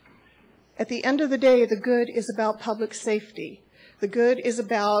 At the end of the day, the good is about public safety. The good is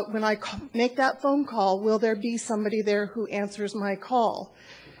about when I make that phone call, will there be somebody there who answers my call?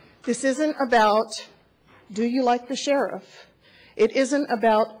 This isn't about, do you like the sheriff? It isn't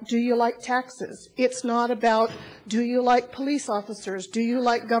about, do you like taxes? It's not about, do you like police officers? Do you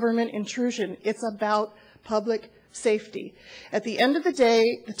like government intrusion? It's about public safety. At the end of the day,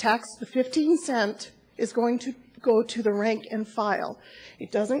 the tax, the 15 cent, is going to go to the rank and file.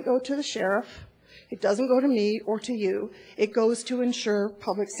 It doesn't go to the sheriff. It doesn't go to me or to you. It goes to ensure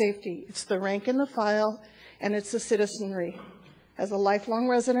public safety. It's the rank and the file, and it's the citizenry. As a lifelong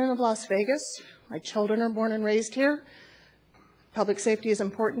resident of Las Vegas, my children are born and raised here. Public safety is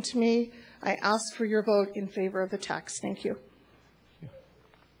important to me. I ask for your vote in favor of the tax. Thank you. Good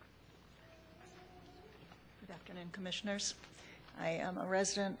afternoon, Commissioners. I am a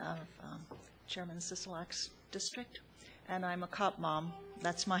resident of Chairman Sisolak's district, and I'm a cop mom.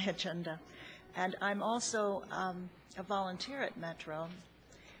 That's my agenda. And I'm also a volunteer at Metro,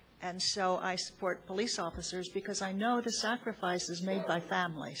 and so I support police officers because I know the sacrifices made by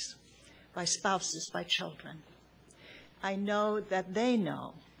families, by spouses, by children. I know that they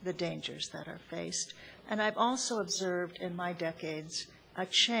know the dangers that are faced, and I've also observed in my decades a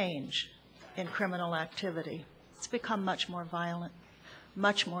change in criminal activity. It's become much more violent,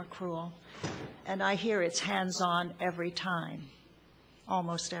 much more cruel, and I hear it's hands-on every time,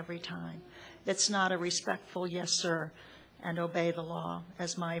 almost every time. It's not a respectful yes, sir, and obey the law,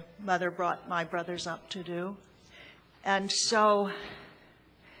 as my mother brought my brothers up to do. And so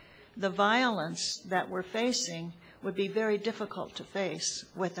the violence that we're facing would be very difficult to face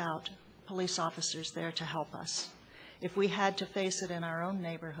without police officers there to help us. If we had to face it in our own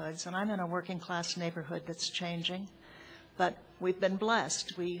neighborhoods, and I'm in a working class neighborhood that's changing, but we've been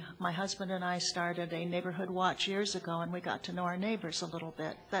blessed. My husband and I started a neighborhood watch years ago, and we got to know our neighbors a little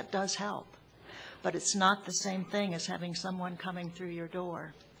bit. That does help. But it's not the same thing as having someone coming through your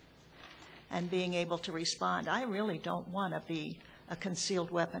door and being able to respond. I really don't want to be a concealed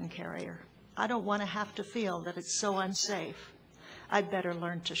weapon carrier. I don't want to have to feel that it's so unsafe. I'd better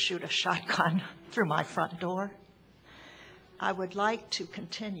learn to shoot a shotgun through my front door. I would like to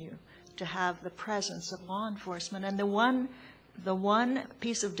continue to have the presence of law enforcement. And the one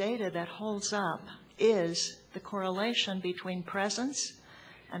piece of data that holds up is the correlation between presence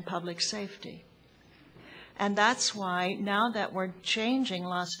and public safety. And that's why now that we're changing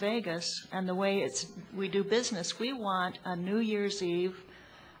Las Vegas and the way we do business, we want a New Year's Eve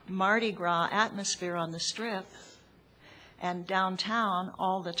Mardi Gras atmosphere on the Strip and downtown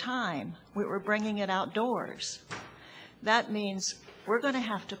all the time. We're bringing it outdoors. That means we're going to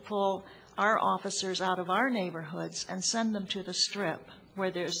have to pull our officers out of our neighborhoods and send them to the Strip, where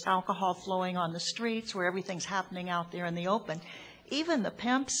there's alcohol flowing on the streets, where everything's happening out there in the open. Even the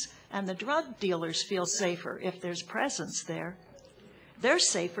pimps and the drug dealers feel safer if there's presence there. They're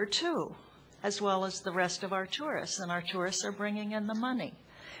safer too, as well as the rest of our tourists, and our tourists are bringing in the money.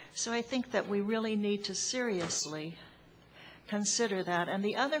 So I think that we really need to seriously consider that. And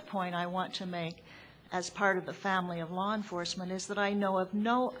the other point I want to make as part of the family of law enforcement is that I know of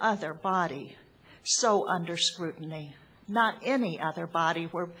no other body so under scrutiny, not any other body,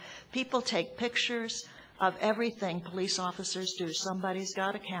 where people take pictures of everything police officers do. Somebody's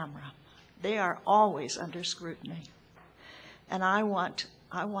got a camera. They are always under scrutiny. And I want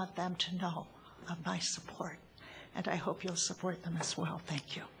them to know of my support. And I hope you'll support them as well.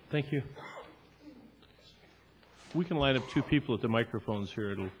 Thank you. Thank you. We can line up two people at the microphones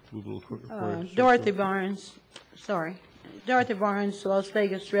here. It'll move a little quicker. Dorothy Barnes, Dorothy Barnes, Las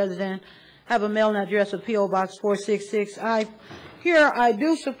Vegas resident. Have a mailing address of P.O. Box 466. I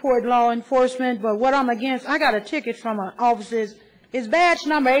do support law enforcement, but what I'm against, I got a ticket from an officer. His badge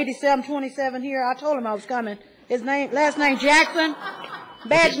number 8727 here. I told him I was coming. His last name Jackson.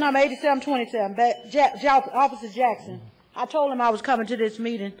 Badge number 8727. Officer Jackson. I told him I was coming to this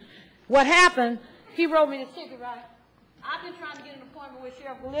meeting. What happened? He wrote me the ticket, right? I've been trying to get an appointment with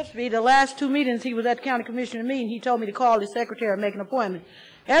Sheriff Gillespie. The last two meetings he was at the county commissioner meeting, he told me to call his secretary and make an appointment.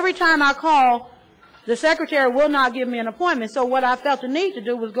 Every time I call, the secretary will not give me an appointment. So what I felt the need to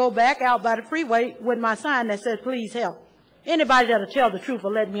do was go back out by the freeway with my sign that says, please help. Anybody that'll tell the truth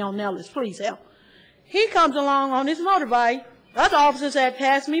or let me on that list, please help. He comes along on his motorbike. Other officers had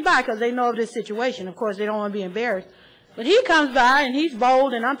passed me by because they know of this situation. Of course, they don't want to be embarrassed. But he comes by and he's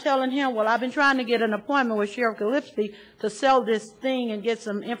bold, and I'm telling him, well, I've been trying to get an appointment with Sheriff Gillespie to sell this thing and get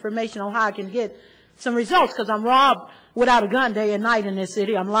some information on how I can get some results, because I'm robbed without a gun day and night in this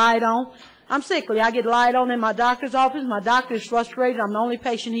city. I'm lied on. I'm sickly. I get lied on in my doctor's office. My doctor is frustrated. I'm the only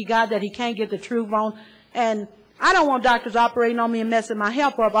patient he got that he can't get the truth on. And I don't want doctors operating on me and messing my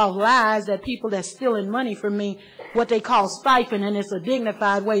health up off lies that people that's stealing money from me, what they call stipend, and it's a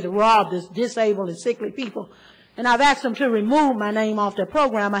dignified way to rob this disabled and sickly people. And I've asked them to remove my name off their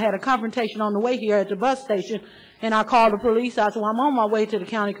program. I had a confrontation on the way here at the bus station, and I called the police. I said, well, I'm on my way to the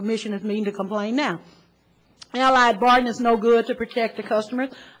county commissioner's meeting to complain now. Allied bargaining is no good to protect the customers.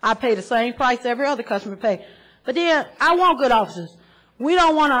 I pay the same price every other customer pay. But then I want good officers. We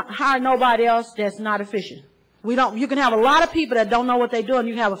don't want to hire nobody else that's not efficient. You can have a lot of people that don't know what they're doing.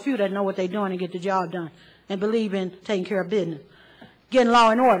 You have a few that know what they're doing and get the job done and believe in taking care of business. Getting law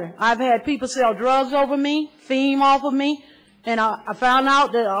and order. I've had people sell drugs over me, theme off of me, and I found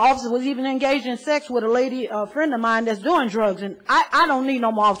out that the officer was even engaged in sex with a lady, a friend of mine that's doing drugs, and I don't need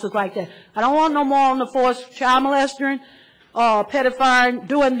no more officers like that. I don't want no more on the force, child molesting, pedophiling,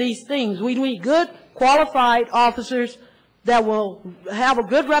 doing these things. We need good, qualified officers that will have a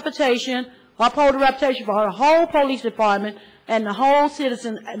good reputation, uphold a reputation for the whole police department and the whole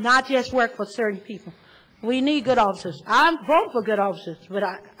citizen, not just work for certain people. We need good officers. I vote for good officers, but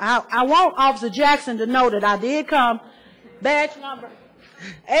I want Officer Jackson to know that I did come. Badge number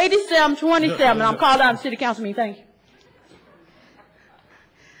 8727. I'm called out in city council meeting. Thank you.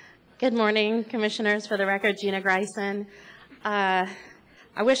 Good morning, commissioners. For the record, Gina Greisen. I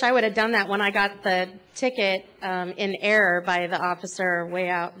wish I would have done that when I got the ticket in error by the officer way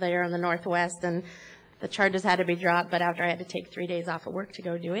out there in the Northwest, and the charges had to be dropped, but after I had to take 3 days off of work to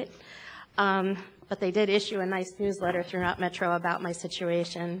go do it. But they did issue a nice newsletter throughout Metro about my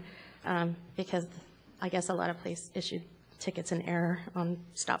situation because I guess a lot of places issued tickets in error on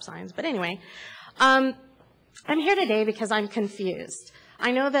stop signs. But anyway, I'm here today because I'm confused.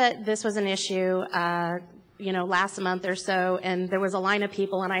 I know that this was an issue, last month or so, and there was a line of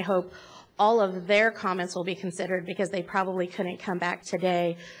people, and I hope all of their comments will be considered because they probably couldn't come back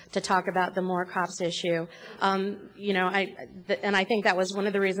today to talk about the More Cops issue. And I think that was one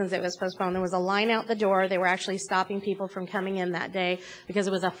of the reasons it was postponed. There was a line out the door. They were actually stopping people from coming in that day because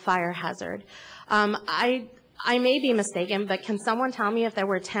it was a fire hazard. I may be mistaken, but can someone tell me if there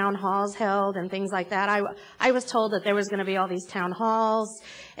were town halls held and things like that? I was told that there was going to be all these town halls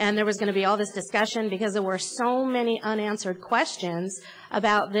and there was going to be all this discussion because there were so many unanswered questions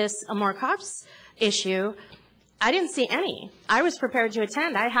about this More Cops issue. I didn't see any. I was prepared to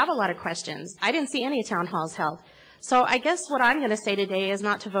attend. I have a lot of questions. I didn't see any town halls held. So I guess what I'm going to say today is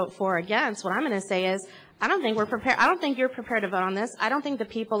not to vote for or against. What I'm going to say is I don't think we're prepared. I don't think you're prepared to vote on this. I don't think the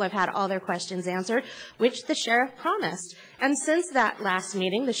people have had all their questions answered, which the sheriff promised. And since that last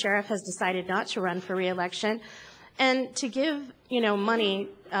meeting, the sheriff has decided not to run for re-election and to give, money,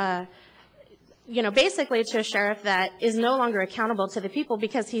 basically to a sheriff that is no longer accountable to the people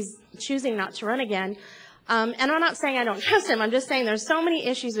because he's choosing not to run again. And I'm not saying I don't trust him. I'm just saying there's so many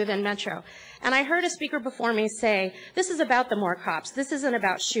issues within Metro. And I heard a speaker before me say, this is about the More Cops. This isn't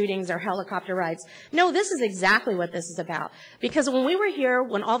about shootings or helicopter rides. No, this is exactly what this is about. Because when we were here,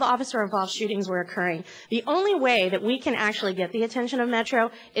 when all the officer-involved shootings were occurring, the only way that we can actually get the attention of Metro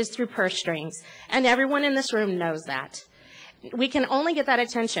is through purse strings. And everyone in this room knows that. We can only get that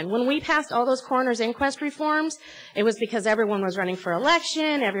attention. When we passed all those coroner's inquest reforms, it was because everyone was running for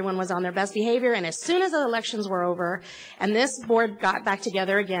election, everyone was on their best behavior, and as soon as the elections were over, and this board got back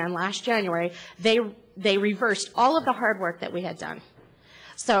together again last January, they reversed all of the hard work that we had done.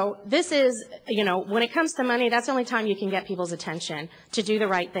 So this is, you know, when it comes to money, that's the only time you can get people's attention to do the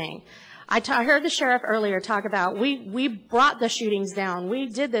right thing. I heard the sheriff earlier talk about, we brought the shootings down. We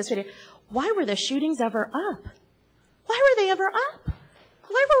did this. Why were the shootings ever up? Why were they ever up?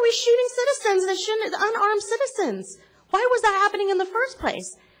 Why were we shooting citizens that shouldn't, unarmed citizens? Why was that happening in the first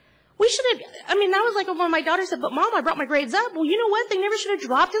place? We should have, I mean, that was like when my daughter said, but Mom, I brought my grades up. Well, you know what? They never should have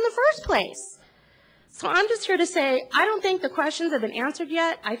dropped in the first place. So I'm just here to say, I don't think the questions have been answered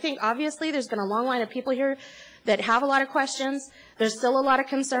yet. I think obviously there's been a long line of people here that have a lot of questions. There's still a lot of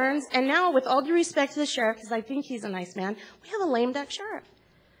concerns. And now, with all due respect to the sheriff, because I think he's a nice man, we have a lame duck sheriff.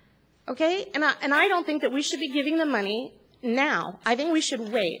 Okay? And I don't think that we should be giving the money now. I think we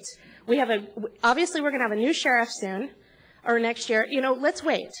should wait. Obviously we're going to have a new sheriff soon, or next year. You know, let's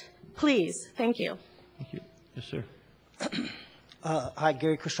wait. Please. Thank you. Thank you. Yes, sir. Hi,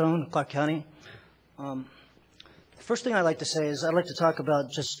 Gary Crishone, Clark County. The first thing I'd like to say is I'd like to talk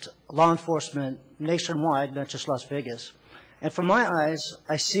about just law enforcement nationwide, not just Las Vegas. And from my eyes,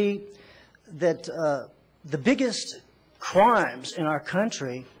 I see that the biggest crimes in our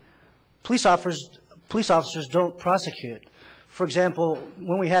country, police officers don't prosecute. For example,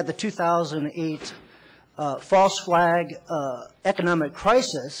 when we had the 2008 false flag economic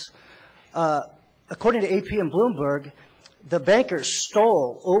crisis, according to AP and Bloomberg, the bankers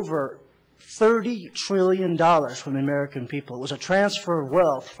stole over $30 trillion from the American people. It was a transfer of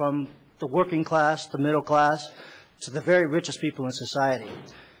wealth from the working class, the middle class, to the very richest people in society.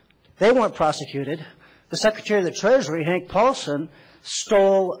 They weren't prosecuted. The Secretary of the Treasury, Hank Paulson,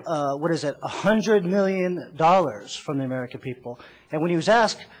 stole, $100 million from the American people. And when he was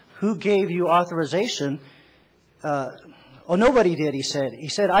asked, who gave you authorization? Nobody did, he said. He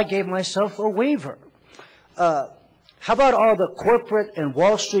said, I gave myself a waiver. How about all the corporate and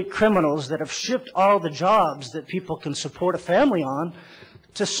Wall Street criminals that have shipped all the jobs that people can support a family on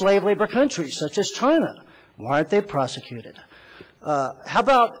to slave labor countries such as China? Why aren't they prosecuted? How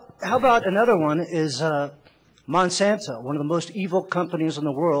about another one is Monsanto, one of the most evil companies in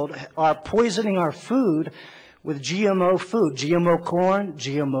the world, are poisoning our food with GMO food, GMO corn,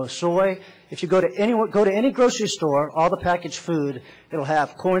 GMO soy. If you go to any grocery store, all the packaged food, it'll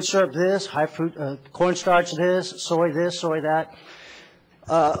have corn syrup this, high fruit, cornstarch this, soy that.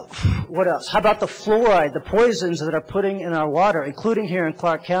 What else? How about the fluoride, the poisons that are putting in our water, including here in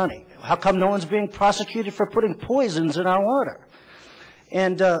Clark County? How come no one's being prosecuted for putting poisons in our water?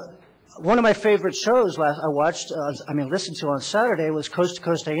 And one of my favorite shows listened to on Saturday was Coast to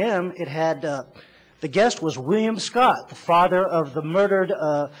Coast AM. It had, the guest was William Scott, the father of the murdered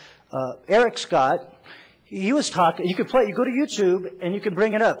Eric Scott. He was talking, you go to YouTube and you can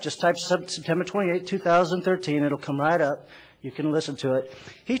bring it up. Just type September 28, 2013. It'll come right up. You can listen to it.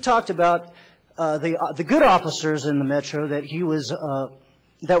 He talked about the good officers in the Metro that he was,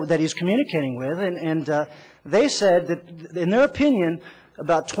 that he's communicating with. And they said that, in their opinion,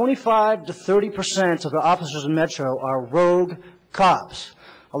 about 25 to 30% of the officers in Metro are rogue cops.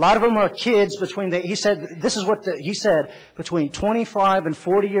 A lot of them are kids between between 25 and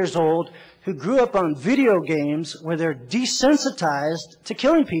 40 years old who grew up on video games where they're desensitized to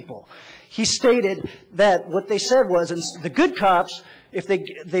killing people. He stated that what they said was, the good cops, if they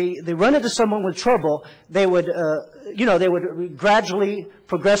run into someone with trouble, they would, they would gradually,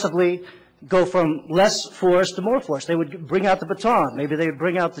 progressively go from less force to more force. They would bring out the baton. Maybe they would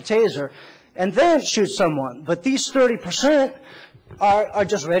bring out the taser and then shoot someone. But these 30% are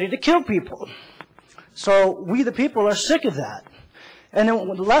just ready to kill people. So we, the people, are sick of that. And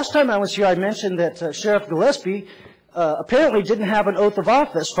then the last time I was here, I mentioned that Sheriff Gillespie apparently didn't have an oath of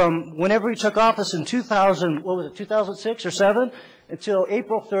office from whenever he took office in 2006 or 7, until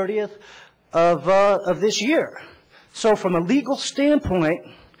April 30th of this year. So from a legal standpoint,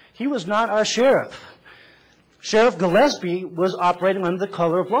 he was not our sheriff. Sheriff Gillespie was operating under the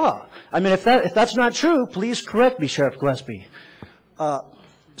color of law. I mean, if that's not true, please correct me, Sheriff Gillespie.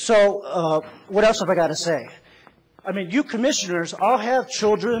 What else have I got to say? I mean, you commissioners all have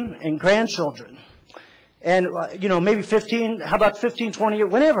children and grandchildren. And, maybe 15, how about 15, 20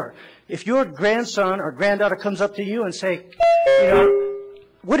 years, whenever. If your grandson or granddaughter comes up to you and say,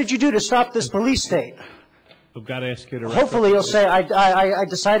 what did you do to stop this police state? I've got to ask you to. Hopefully you'll say, I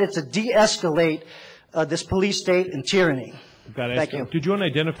decided to de-escalate this police state and tyranny. I've got to Thank ask you. Did you want to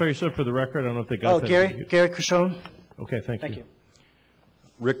identify yourself for the record? I don't know if they got that. Gary Crishone. Okay, thank you.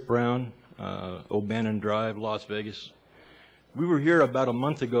 Rick Brown, O'Bannon Drive, Las Vegas. We were here about a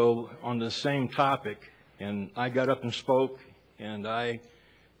month ago on the same topic, and I got up and spoke, and I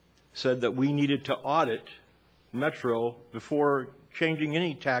said that we needed to audit Metro before changing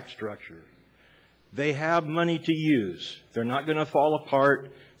any tax structure. They have money to use. They're not going to fall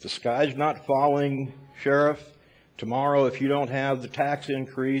apart. The sky's not falling, Sheriff. Tomorrow, if you don't have the tax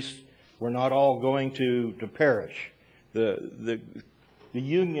increase, we're not all going to perish. The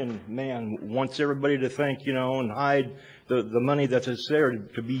union man wants everybody to think, you know, and hide the money that's there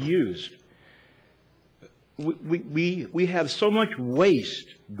to be used. We have so much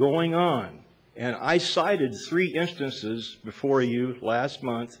waste going on. And I cited 3 instances before you last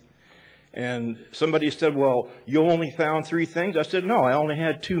month. And somebody said, well, you only found 3 things? I said, no, I only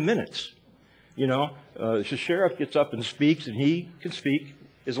had 2 minutes. You know, the sheriff gets up and speaks, and he can speak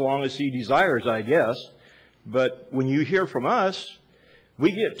as long as he desires, I guess. But when you hear from us,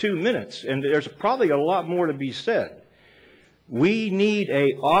 we get 2 minutes, and there's probably a lot more to be said. We need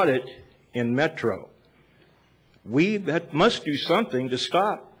an audit in Metro. We must do something to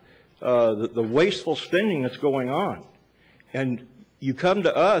stop the wasteful spending that's going on. And you come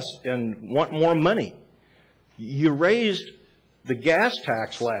to us and want more money. You raised the gas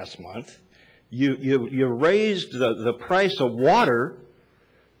tax last month. You raised the price of water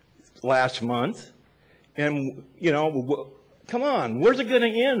last month. And, you know, come on, where's it going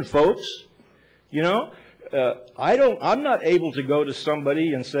to end, folks? You know, I'm not able to go to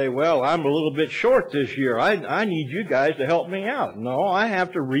somebody and say, well, I'm a little bit short this year. I need you guys to help me out. No, I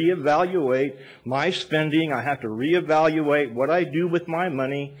have to reevaluate my spending. I have to reevaluate what I do with my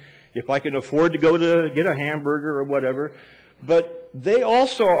money, if I can afford to go to get a hamburger or whatever. But they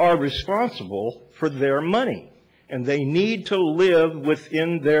also are responsible for their money. And they need to live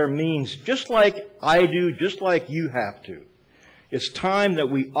within their means, just like I do, just like you have to. It's time that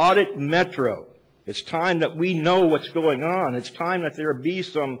we audit Metro. It's time that we know what's going on. It's time that there be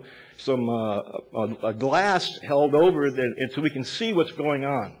a glass held over so we can see what's going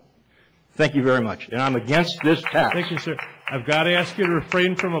on. Thank you very much. And I'm against this tax. Thank you, sir. I've got to ask you to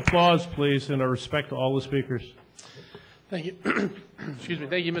refrain from applause, please, and I respect all the speakers. Thank you. Excuse me.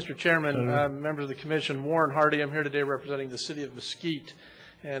 Thank you, Mr. Chairman, members of the Commission. Warren Hardy. I'm here today representing the city of Mesquite.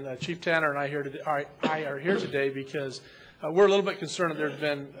 And Chief Tanner and I are here today because we're a little bit concerned that there's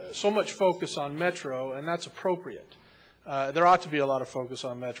been so much focus on Metro, and that's appropriate. There ought to be a lot of focus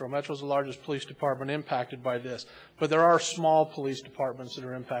on Metro. Metro is the largest police department impacted by this. But there are small police departments that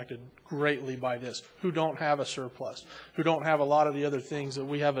are impacted greatly by this, who don't have a surplus, who don't have a lot of the other things that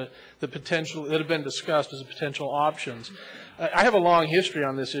we have the potential that have been discussed as potential options. I have a long history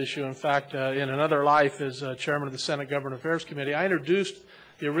on this issue. In fact, in another life as chairman of the Senate Government Affairs Committee, I introduced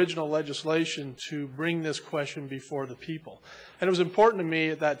the original legislation to bring this question before the people. And it was important to me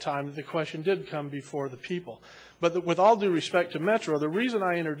at that time that the question did come before the people. But with all due respect to Metro, the reason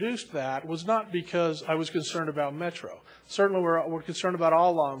I introduced that was not because I was concerned about Metro. Certainly we're concerned about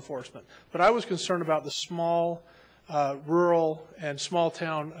all law enforcement. But I was concerned about the small, rural, and small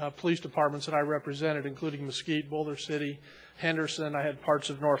town police departments that I represented, including Mesquite, Boulder City, Henderson. I had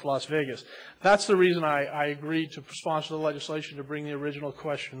parts of North Las Vegas. That's the reason I agreed to sponsor the legislation, to bring the original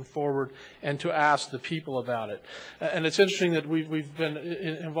question forward and to ask the people about it. And it's interesting that we've been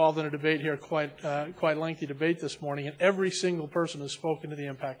involved in a debate here, quite lengthy debate this morning, and every single person has spoken to the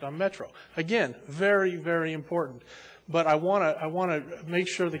impact on Metro. Again, very, very important. But I want to make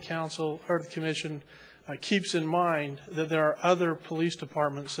sure the council or the commission keeps in mind that there are other police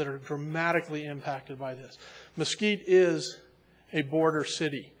departments that are dramatically impacted by this. Mesquite is a border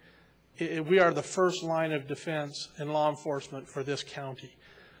city. We are the first line of defense and law enforcement for this county.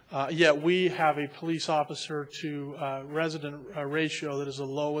 Yet we have a police officer to resident ratio that is the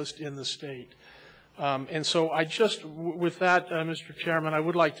lowest in the state. And so with that, Mr. Chairman, I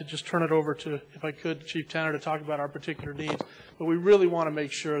would like to just turn it over to, if I could, Chief Tanner, to talk about our particular needs. But we really want to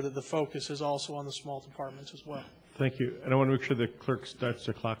make sure that the focus is also on the small departments as well. Thank you. And I want to make sure the clerk starts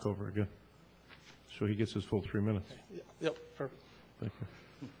the clock over again, so he gets his full 3 minutes. Yep, perfect. Thank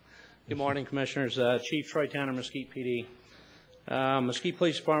you. Good morning, Commissioners. Chief Troy Tanner, Mesquite PD. Mesquite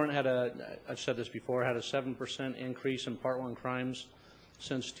Police Department I've said this before, had a 7% increase in Part 1 crimes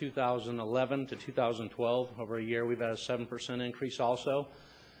since 2011 to 2012. Over a year, we've had a 7% increase also.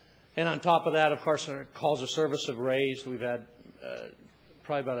 And on top of that, of course, our calls of service have raised. We've had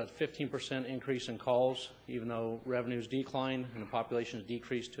probably about a 15% increase in calls, even though revenues decline and the population has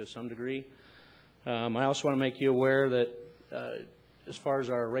decreased to some degree. I also want to make you aware that as far as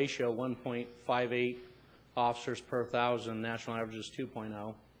our ratio, 1.58 officers per 1,000, national average is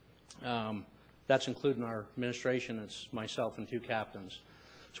 2.0. That's including our administration. It's myself and 2 captains.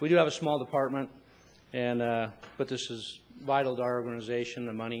 So we do have a small department, and but this is vital to our organization,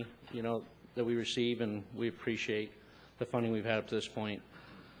 the money, you know, that we receive, and we appreciate the funding we've had up to this point.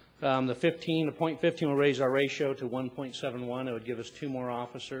 The .15 will raise our ratio to 1.71. It would give us 2 more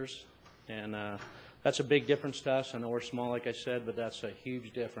officers. And That's a big difference to us. I know we're small, like I said, but that's a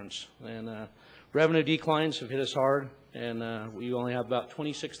huge difference. And revenue declines have hit us hard, and we only have about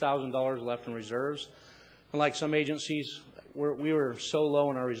 $26,000 left in reserves. Unlike some agencies, we were so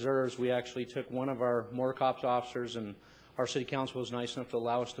low in our reserves, we actually took one of our more cops officers, and our city council was nice enough to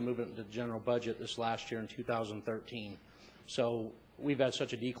allow us to move it into the general budget this last year in 2013. So we've had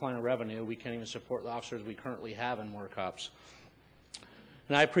such a decline in revenue, we can't even support the officers we currently have in more cops.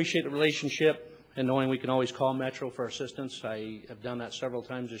 And I appreciate the relationship and knowing we can always call Metro for assistance. I have done that several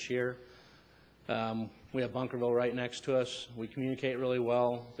times this year. We have Bunkerville right next to us. We communicate really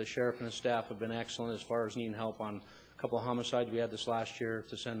well. The sheriff and his staff have been excellent as far as needing help on a couple of homicides we had this last year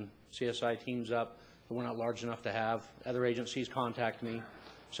to send CSI teams up that we're not large enough to have. Other agencies contact me,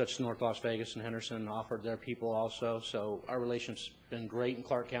 such as North Las Vegas and Henderson, offered their people also. So our relationship's been great in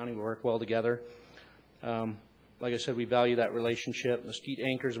Clark County. We work well together. Like I said, we value that relationship. Mesquite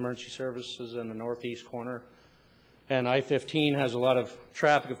anchors emergency services in the northeast corner. And I-15 has a lot of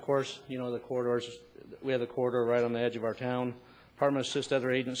traffic, of course. You know, the corridors, we have the corridor right on the edge of our town. Department assist other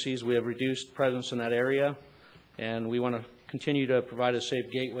agencies. We have reduced presence in that area, and we want to continue to provide a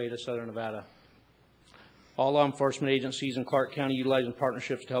safe gateway to southern Nevada. All law enforcement agencies in Clark County utilizing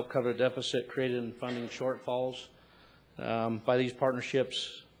partnerships to help cover the deficit created in funding shortfalls. By these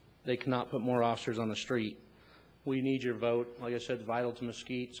partnerships, they cannot put more officers on the street. We need your vote. Like I said, it's vital to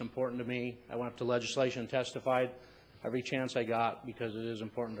Mesquite. It's important to me. I went up to legislation and testified every chance I got because it is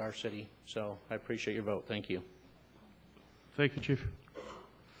important to our city. So I appreciate your vote. Thank you. Thank you, Chief.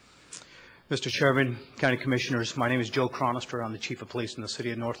 Mr. Chairman, County Commissioners, my name is Joe Cronister. I'm the Chief of Police in the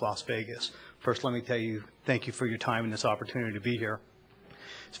City of North Las Vegas. First, let me tell you, thank you for your time and this opportunity to be here.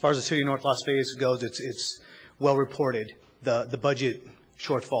 As far as the City of North Las Vegas goes, it's well reported, the budget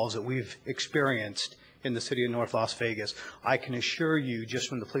shortfalls that we've experienced in the City of North Las Vegas. I can assure you, just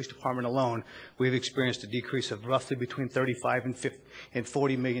from the police department alone, we've experienced a decrease of roughly between $35 and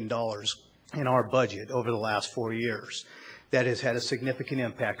 $40 million in our budget over the last 4 years. That has had a significant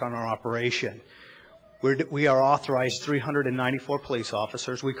impact on our operation. We are authorized 394 police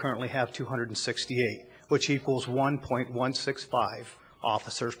officers. We currently have 268, which equals 1.165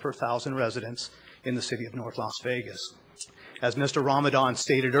 officers per 1,000 residents in the City of North Las Vegas. As Mr. Ramadan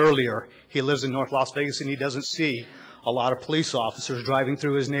stated earlier, he lives in North Las Vegas and he doesn't see a lot of police officers driving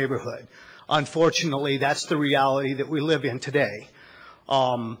through his neighborhood. Unfortunately, that's the reality that we live in today.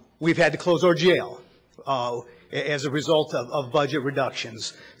 We've had to close our jail as a result of budget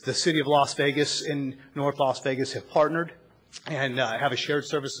reductions. The City of Las Vegas and North Las Vegas have partnered and have a shared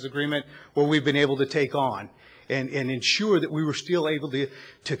services agreement where we've been able to take on and ensure that we were still able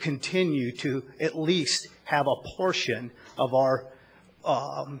to continue to at least have a portion of our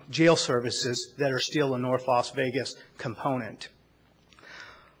jail services that are still a North Las Vegas component.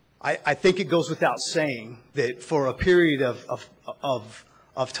 I think it goes without saying that for a period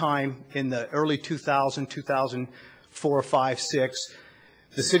of time in the early 2004, 5, 6,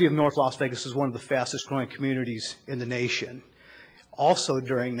 the City of North Las Vegas is one of the fastest growing communities in the nation. Also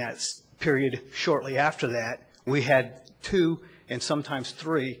during that period, shortly after that, we had 2 and sometimes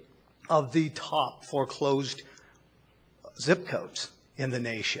 3 of the top foreclosed zip codes in the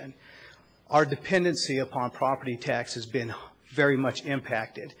nation. Our dependency upon property tax has been very much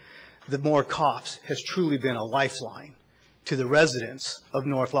impacted. The more cops has truly been a lifeline to the residents of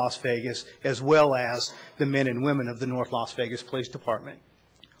North Las Vegas as well as the men and women of the North Las Vegas Police Department.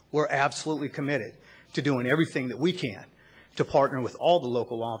 We're absolutely committed to doing everything that we can to partner with all the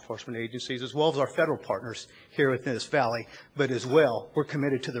local law enforcement agencies as well as our federal partners here within this valley, but as well, we're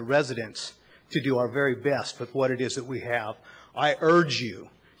committed to the residents to do our very best with what it is that we have. I urge you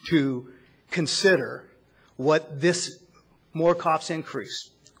to consider what this more cops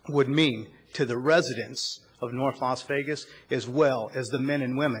increase would mean to the residents of North Las Vegas as well as the men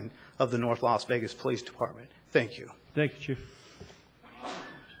and women of the North Las Vegas Police Department. Thank you. Thank you, Chief.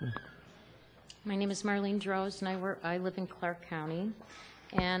 My name is Marlene Droz, and I live in Clark County.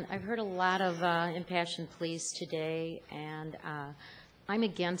 And I've heard a lot of impassioned pleas today, and I'm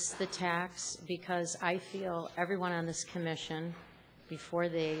against the tax because I feel everyone on this commission, before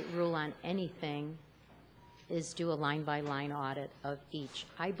they rule on anything, is do a line-by-line audit of each.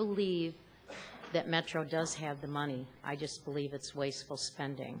 I believe that Metro does have the money. I just believe it's wasteful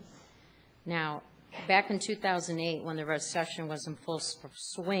spending. Now, back in 2008, when the recession was in full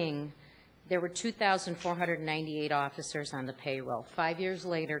swing, there were 2,498 officers on the payroll. 5 years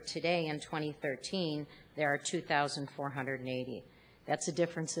later, today in 2013, there are 2,480. That's a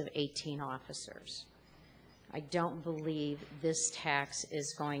difference of 18 officers. I don't believe this tax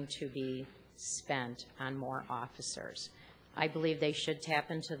is going to be spent on more officers. I believe they should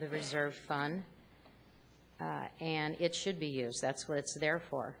tap into the reserve fund and it should be used. That's what it's there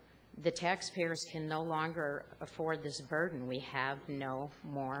for. The taxpayers can no longer afford this burden. We have no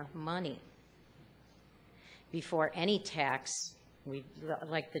more money. Before any tax,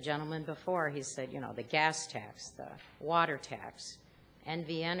 like the gentleman before, he said, you know, the gas tax, the water tax,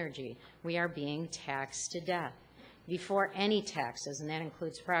 NV Energy, we are being taxed to death. Before any taxes, and that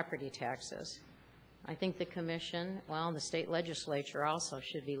includes property taxes, I think the commission, well, the state legislature also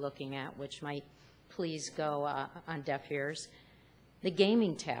should be looking at, which might please go on deaf ears, the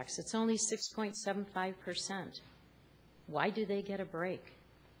gaming tax. It's only 6.75%. Why do they get a break?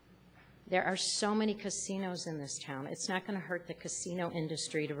 There are so many casinos in this town. It's not going to hurt the casino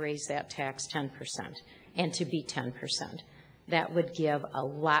industry to raise that tax 10% and to be 10%. That would give a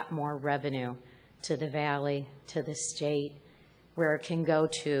lot more revenue to the valley, to the state, where it can go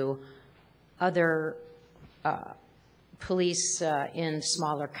to other police in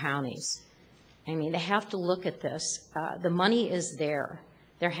smaller counties. I mean, they have to look at this. The money is there.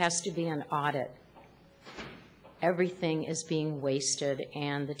 There has to be an audit. Everything is being wasted,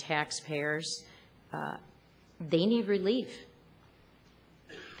 and the taxpayers, they need relief.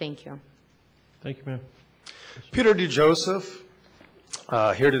 Thank you. Thank you, ma'am. Peter DeJoseph,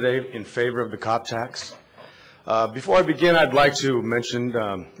 here today in favor of the cop tax. Before I begin, I'd like to mention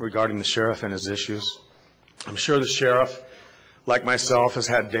regarding the sheriff and his issues. I'm sure the sheriff, like myself, has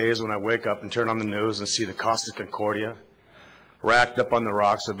had days when I wake up and turn on the news and see the Costa Concordia racked up on the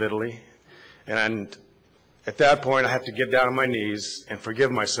rocks of Italy. And at that point, I have to get down on my knees and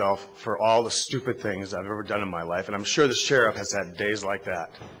forgive myself for all the stupid things I've ever done in my life. And I'm sure the sheriff has had days like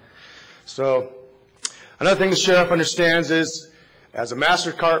that. So another thing the sheriff understands is, as a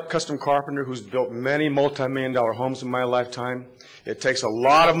master custom carpenter who's built many multi-million-dollar homes in my lifetime, it takes a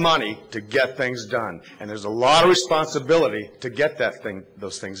lot of money to get things done. And there's a lot of responsibility to get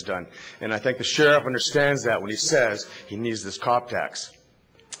those things done. And I think the sheriff understands that when he says he needs this cop tax.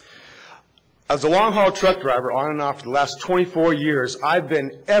 As a long-haul truck driver on and off for the last 24 years, I've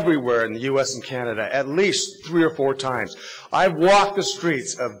been everywhere in the U.S. and Canada at least 3 or 4 times. I've walked the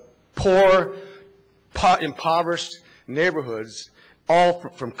streets of poor, impoverished neighborhoods all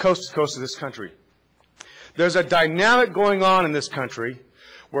from coast to coast of this country. There's a dynamic going on in this country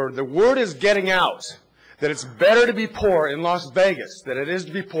where the word is getting out that it's better to be poor in Las Vegas than it is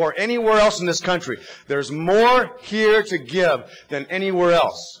to be poor anywhere else in this country. There's more here to give than anywhere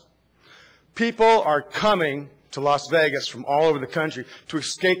else. People are coming to Las Vegas from all over the country to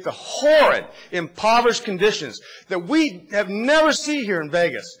escape the horrid, impoverished conditions that we have never seen here in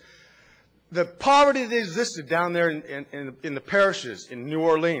Vegas. The poverty that existed down there in the parishes in New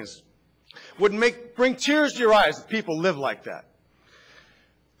Orleans would bring tears to your eyes that people live like that.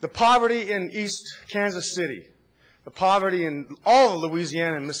 The poverty in East Kansas City, the poverty in all of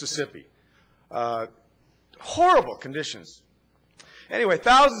Louisiana and Mississippi, horrible conditions. Anyway,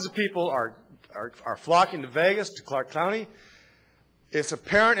 thousands of people are flocking to Vegas, to Clark County. It's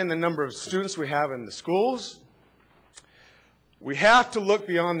apparent in the number of students we have in the schools. We have to look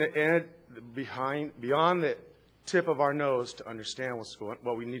beyond the tip of our nose to understand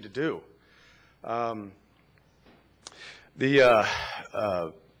what we need to do. I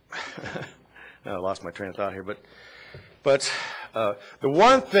lost my train of thought here, but the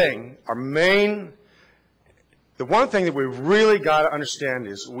one thing that we've really got to understand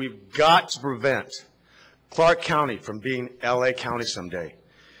is we've got to prevent Clark County from being L.A. County someday.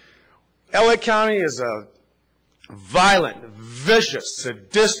 L.A. County is a violent, vicious,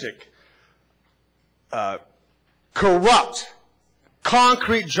 sadistic, corrupt,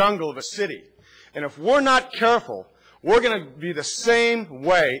 concrete jungle of a city. And if we're not careful, we're going to be the same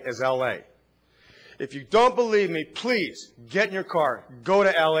way as L.A. If you don't believe me, please get in your car, go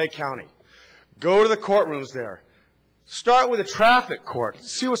to L.A. County. Go to the courtrooms there. Start with a traffic court.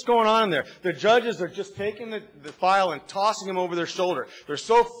 See what's going on in there. The judges are just taking the file and tossing them over their shoulder. They're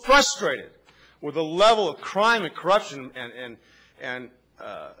so frustrated with the level of crime and corruption and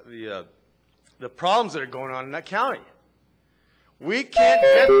the problems that are going on in that county. We can't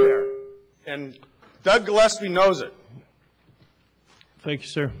get there. And Doug Gillespie knows it. Thank you,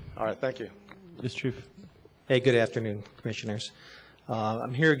 sir. All right, thank you. Yes, Chief. Hey, good afternoon, Commissioners.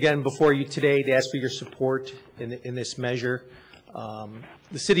 I'm here again before you today to ask for your support in this measure.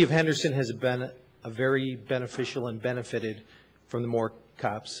 The City of Henderson has been a very beneficial and benefited from the More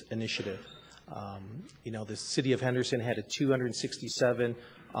Cops initiative. The City of Henderson had 267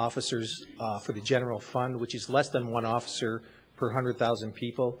 officers for the general fund, which is less than 1 officer per 100,000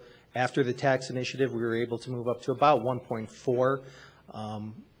 people. After the tax initiative, we were able to move up to about 1.4.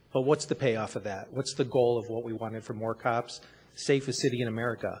 But what's the payoff of that? What's the goal of what we wanted for More Cops? Safest city in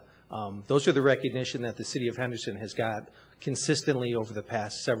America. Those are the recognition that the city of Henderson has got consistently over the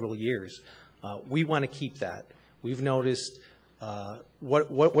past several years. We want to keep that. We've noticed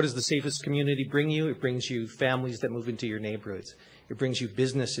what does the safest community bring you? It brings you families that move into your neighborhoods. It brings you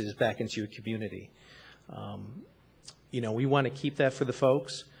businesses back into your community. We want to keep that for the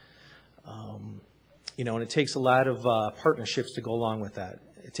folks. And it takes a lot of partnerships to go along with that.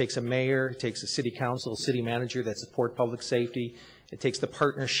 It takes a mayor, it takes a city council, a city manager that support public safety. It takes the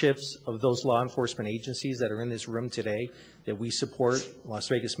partnerships of those law enforcement agencies that are in this room today that we support, Las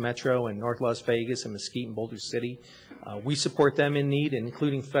Vegas Metro and North Las Vegas and Mesquite and Boulder City. We support them in need,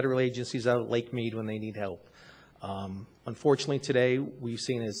 including federal agencies out at Lake Mead when they need help. Unfortunately today, we've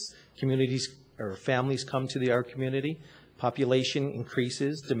seen as communities or families come to our community, population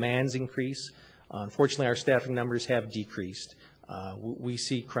increases, demands increase. Unfortunately, our staffing numbers have decreased. We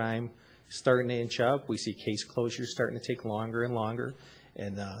see crime starting to inch up. We see case closures starting to take longer and longer.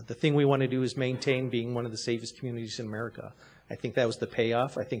 And the thing we want to do is maintain being one of the safest communities in America. I think that was the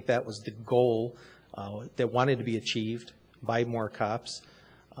payoff. I think that was the goal that wanted to be achieved by more cops.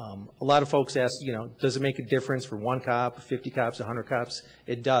 A lot of folks ask, does it make a difference for 1 cop, 50 cops, 100 cops?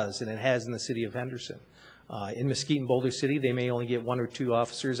 It does, and it has in the city of Henderson. In Mesquite and Boulder City, they may only get 1 or 2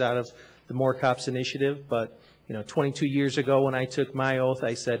 officers out of the More Cops initiative, but 22 years ago when I took my oath,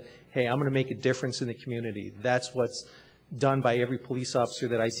 I said, hey, I'm going to make a difference in the community. That's what's done by every police officer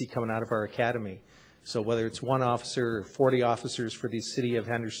that I see coming out of our academy. So whether it's 1 officer or 40 officers for the city of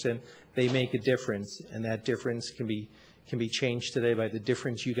Henderson, they make a difference, and that difference can be changed today by the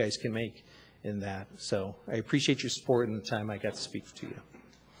difference you guys can make in that. So I appreciate your support and the time I got to speak to you.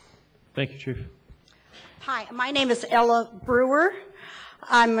 Thank you, Chief. Hi, my name is Ella Brewer.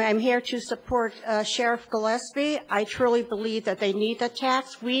 I'm here to support Sheriff Gillespie. I truly believe that they need the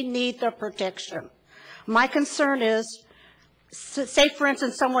tax. We need the protection. My concern is, say for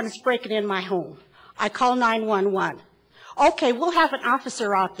instance, someone is breaking in my home. I call 911. Okay, we'll have an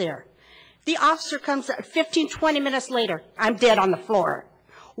officer out there. The officer comes 15, 20 minutes later. I'm dead on the floor.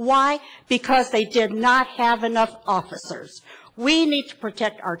 Why? Because they did not have enough officers. We need to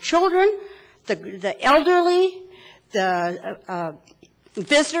protect our children, the elderly, the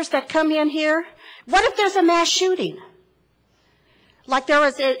visitors that come in here. What if there's a mass shooting? Like there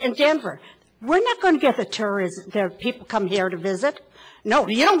was in Denver. We're not going to get the people come here to visit. No,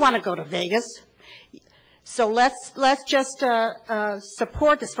 you don't want to go to Vegas. So let's just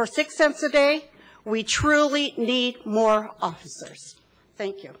support this. For 6 cents a day, we truly need more officers.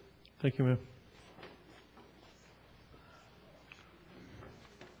 Thank you. Thank you, ma'am.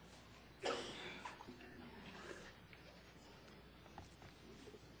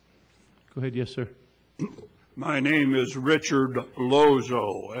 Go ahead, yes, sir. My name is Richard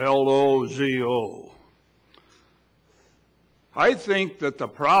Lozo, L-O-Z-O. I think that the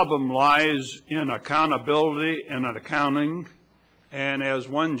problem lies in accountability and accounting, and as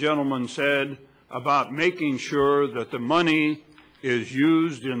one gentleman said, about making sure that the money is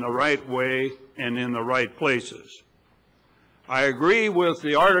used in the right way and in the right places. I agree with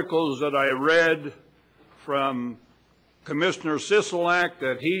the articles that I read from Commissioner Sisolak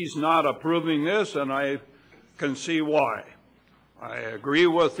that he's not approving this, and I can see why. I agree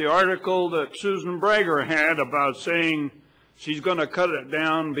with the article that Susan Brager had about saying she's going to cut it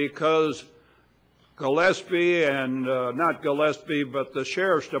down because Gillespie and, not Gillespie, but the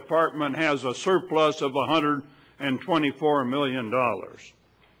Sheriff's Department has a surplus of $124 million.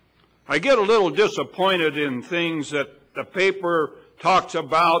 I get a little disappointed in things that the paper talks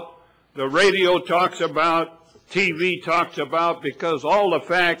about, the radio talks about, TV talks about, because all the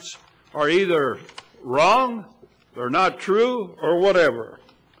facts are either wrong, they're not true, or whatever.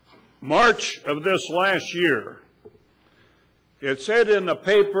 March of this last year, it said in the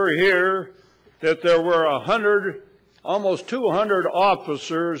paper here that there were almost 200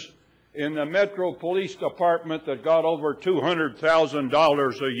 officers in the Metro Police Department that got over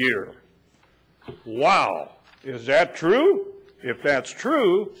 $200,000 a year. Wow, is that true? If that's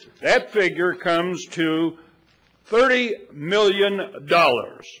true, that figure comes to $30 million.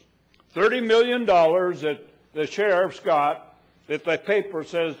 $30 million that the sheriffs got, that the paper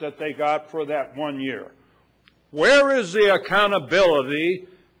says that they got for that 1 year. Where is the accountability,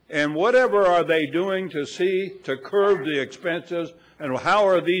 and whatever are they doing to curb the expenses, and how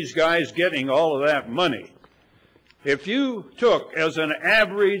are these guys getting all of that money? If you took as an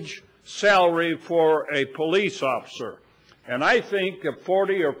average salary for a police officer, and I think at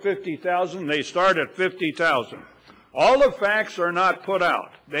 40 or 50,000, they start at 50,000. All the facts are not put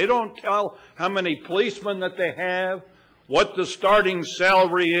out. They don't tell how many policemen that they have, what the starting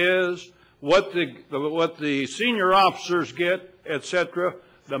salary is, what the senior officers get, etc.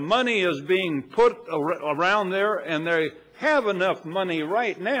 The money is being put around there, and they have enough money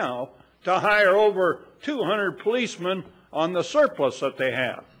right now to hire over 200 policemen on the surplus that they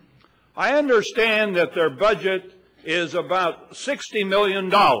have. I understand that their budget is about $60 million,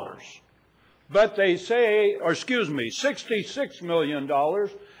 but they say, or excuse me, $66 million,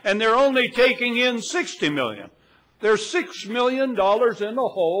 and they're only taking in $60 million. There's $6 million in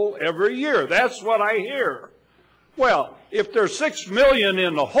the hole every year. That's what I hear. Well, if there's $6 million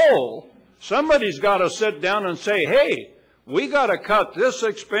in the hole, somebody's got to sit down and say, hey, we got to cut this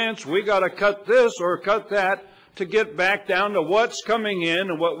expense, we got to cut this or cut that to get back down to what's coming in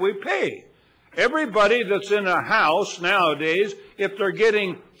and what we pay. Everybody that's in a house nowadays, if they're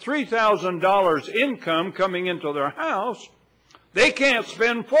getting $3,000 income coming into their house, they can't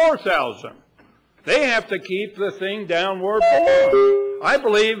spend $4,000. They have to keep the thing down where it belongs. I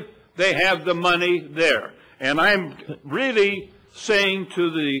believe they have the money there. And I'm really saying to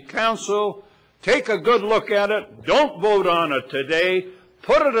the council, take a good look at it. Don't vote on it today.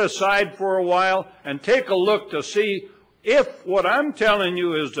 Put it aside for a while and take a look to see if what I'm telling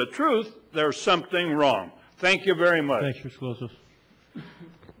you is the truth, there's something wrong. Thank you very much. Thank you, Mr. Joseph.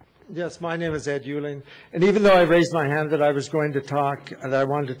 Yes, my name is Ed Euling. And even though I raised my hand that I was going to talk, and I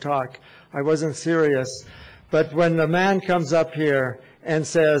wanted to talk, I wasn't serious. But when the man comes up here and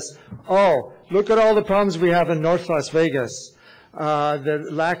says, oh, look at all the problems we have in North Las Vegas, the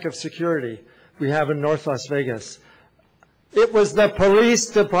lack of security we have in North Las Vegas. It was the police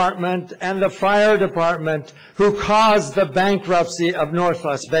department and the fire department who caused the bankruptcy of North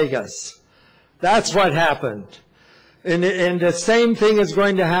Las Vegas. That's what happened. And the same thing is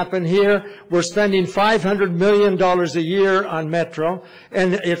going to happen here. We're spending $500 million a year on Metro,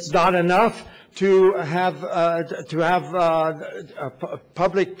 and it's not enough to have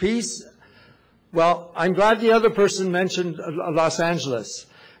public peace. Well, I'm glad the other person mentioned Los Angeles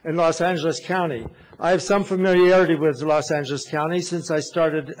and Los Angeles County. I have some familiarity with Los Angeles County since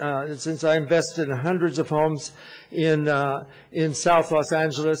I invested in hundreds of homes in South Los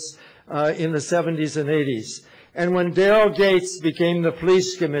Angeles in the 70s and 80s. And when Daryl Gates became the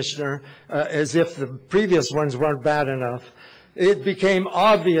police commissioner, as if the previous ones weren't bad enough, it became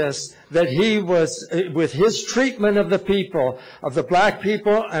obvious that he was, with his treatment of the people, of the black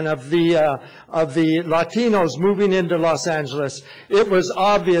people and of the Latinos moving into Los Angeles, it was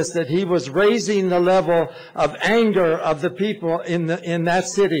obvious that he was raising the level of anger of the people in that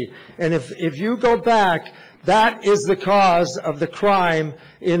city. And if you go back, that is the cause of the crime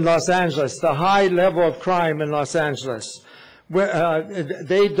in Los Angeles, the high level of crime in Los Angeles.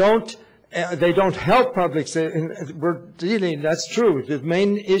 They don't help public safety. That's true. The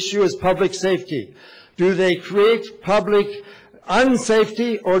main issue is public safety. Do they create public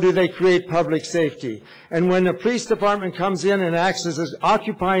unsafety or do they create public safety? And when the police department comes in and acts as an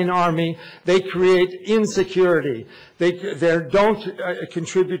occupying army, they create insecurity. They don't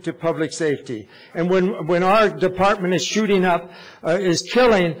contribute to public safety. And when our department is shooting up, is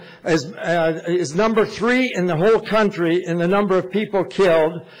killing, is number 3 in the whole country in the number of people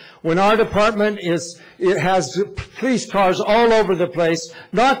killed, when our department it has police cars all over the place,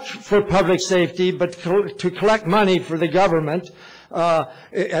 not for public safety, but to collect money for the government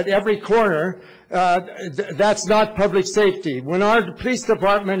at every corner, that's not public safety. When our police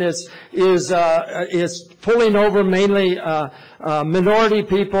department is pulling over mainly minority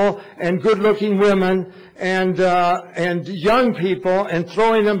people and good-looking women and young people and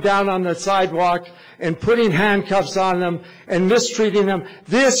throwing them down on the sidewalk and putting handcuffs on them and mistreating them,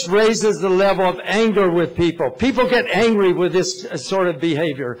 this raises the level of anger with people. People get angry with this sort of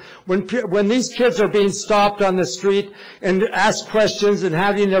behavior. When these kids are being stopped on the street and asked questions and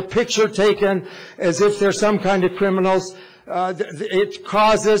having their picture taken as if they're some kind of criminals, it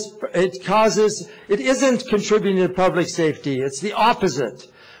isn't contributing to public safety. It's the opposite.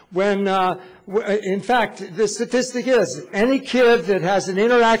 In fact, the statistic is any kid that has an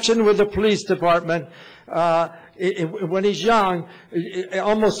interaction with the police department when he's young,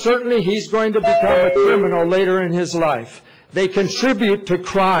 almost certainly he's going to become a criminal later in his life. They contribute to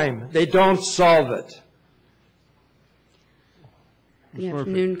crime. They don't solve it. Good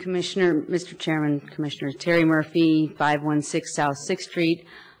afternoon, Commissioner, Mr. Chairman, Commissioner. Terry Murphy, 516 South 6th Street.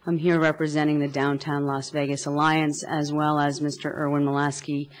 I'm here representing the Downtown Las Vegas Alliance, as well as Mr. Erwin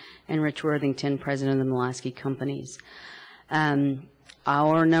Mulaski and Rich Worthington, President of the Mulaski Companies.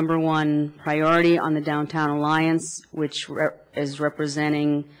 Our number one priority on the Downtown Alliance, which is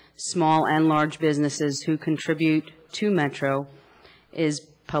representing small and large businesses who contribute to Metro, is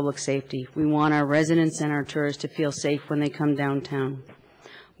public safety. We want our residents and our tourists to feel safe when they come downtown.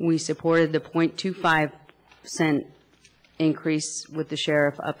 We supported the 0.25% increase with the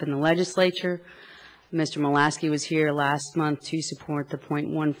sheriff up in the legislature. Mr. Mulaski was here last month to support the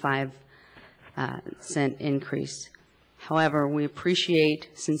 0.15 cent increase. However, we appreciate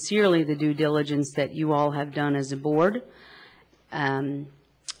sincerely the due diligence that you all have done as a board.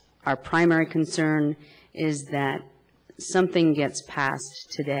 Our primary concern is that something gets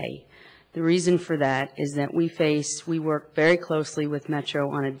passed today. The reason for that is that we work very closely with Metro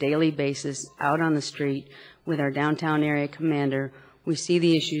on a daily basis out on the street with our downtown area commander. We see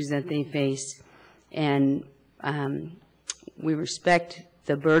the issues that they face, and we respect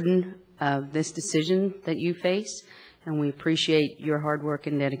the burden of this decision that you face, and we appreciate your hard work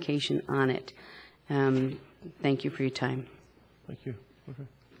and dedication on it. Thank you for your time. Thank you. Okay.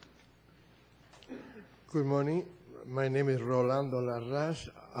 Good morning. My name is Rolando Larraz.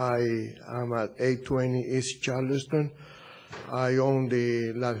 I am at 820 East Charleston. I own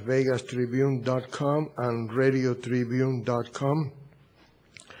the LasVegasTribune.com and RadioTribune.com.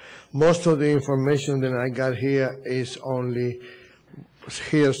 Most of the information that I got here is only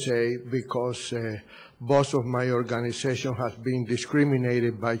hearsay because boss of my organization has been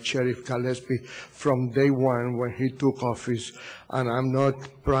discriminated by Sheriff Gillespie from day one when he took office, and I'm not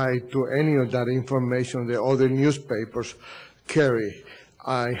privy to any of that information that other newspapers carry.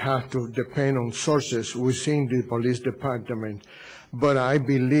 I have to depend on sources within the police department. But I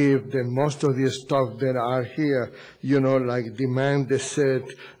believe that most of the stuff that are here, like demand the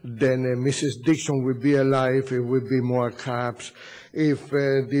set, then Mrs. Dixon will be alive, it will be more cops. If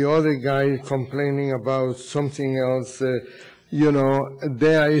the other guy is complaining about something else,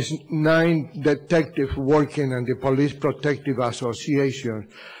 there is 9 detectives working in the Police Protective Association,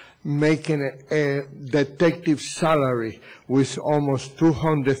 making a detective salary with almost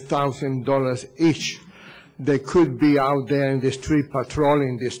 $200,000 each. They could be out there in the street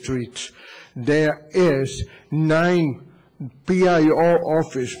patrolling the streets. There is 9 PIO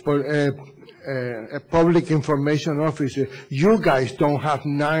office, a public information officer. You guys don't have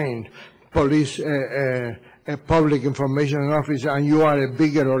 9 police public information officer, and you are a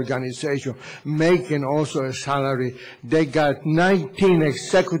bigger organization making also a salary. They got 19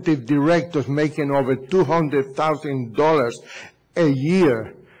 executive directors making over $200,000 a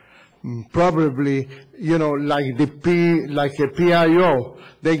year. Probably, like a PIO,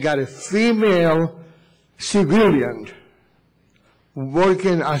 they got a female civilian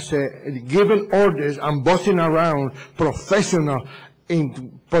working as giving orders and bossing around professional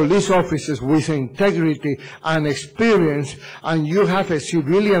in police officers with integrity and experience, and you have a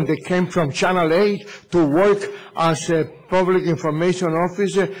civilian that came from Channel 8 to work as a public information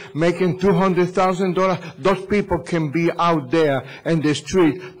officer making $200,000. Those people can be out there in the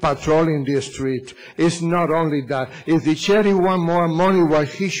street, patrolling the street. It's not only that. If the sheriff want more money, what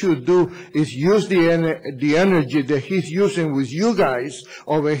he should do is use the energy that he's using with you guys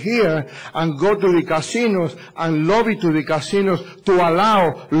over here and go to the casinos and lobby to the casinos to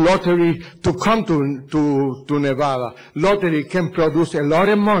allow lottery to come to Nevada. Lottery can produce a lot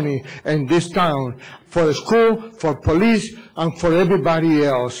of money in this town for the school, for police, and for everybody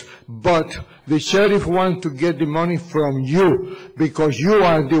else. But the sheriff wants to get the money from you because you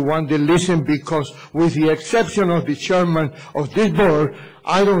are the one that listen, because with the exception of the chairman of this board,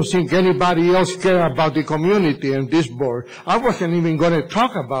 I don't think anybody else cares about the community and this board. I wasn't even going to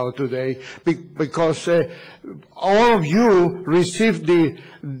talk about today because all of you received the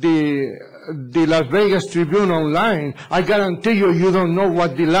Las Vegas Tribune online. I guarantee you don't know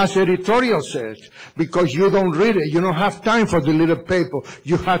what the last editorial says because you don't read it. You don't have time for the little paper.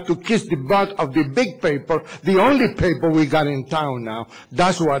 You have to kiss the butt of the big paper, the only paper we got in town now.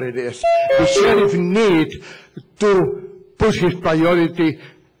 That's what it is. The sheriff needs to put his priority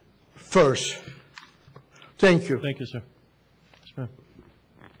first. Thank you. Thank you, sir.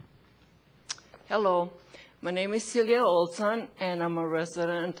 Hello. My name is Celia Olson, and I'm a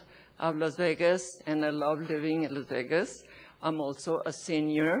resident of Las Vegas, and I love living in Las Vegas. I'm also a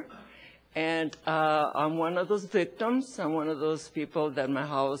senior, and I'm one of those victims. I'm one of those people that my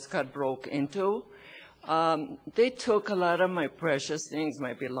house got broke into. They took a lot of my precious things,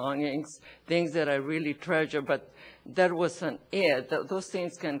 my belongings, things that I really treasure, but that wasn't it. Those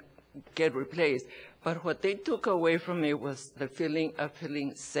things can get replaced. But what they took away from me was the feeling of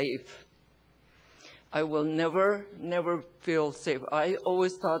feeling safe. I will never feel safe. I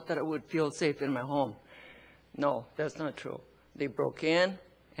always thought that I would feel safe in my home. No, that's not true. They broke in,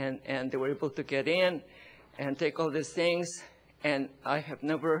 and they were able to get in and take all these things, and I have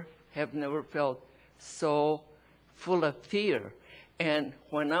never felt so full of fear. And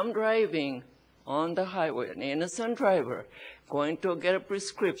when I'm driving on the highway, an innocent driver, going to get a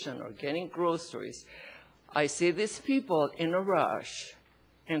prescription or getting groceries, I see these people in a rush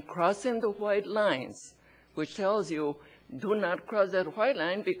and crossing the white lines, which tells you do not cross that white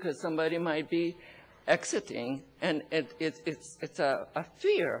line because somebody might be exiting, and it's a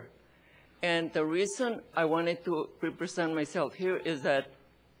fear. And the reason I wanted to represent myself here is that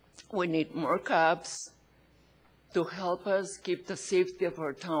we need more cops to help us keep the safety of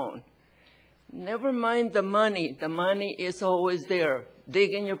our town. Never mind the money. The money is always there.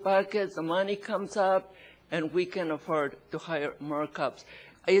 Dig in your pockets, the money comes up, and we can afford to hire more cops.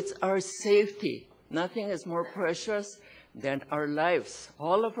 It's our safety. Nothing is more precious than our lives,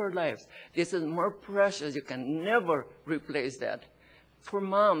 all of our lives. This is more precious. You can never replace that. For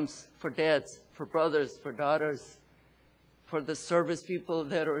moms, for dads, for brothers, for daughters, for the service people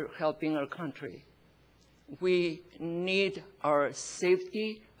that are helping our country. We need our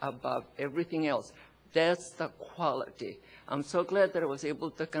safety above everything else. That's the quality. I'm so glad that I was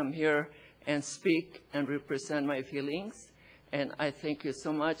able to come here and speak and represent my feelings. And I thank you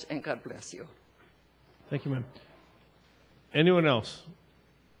so much, and God bless you. Thank you, ma'am. Anyone else?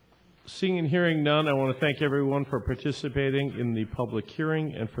 Seeing and hearing none, I want to thank everyone for participating in the public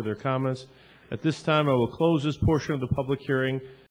hearing and for their comments. At this time, I will close this portion of the public hearing.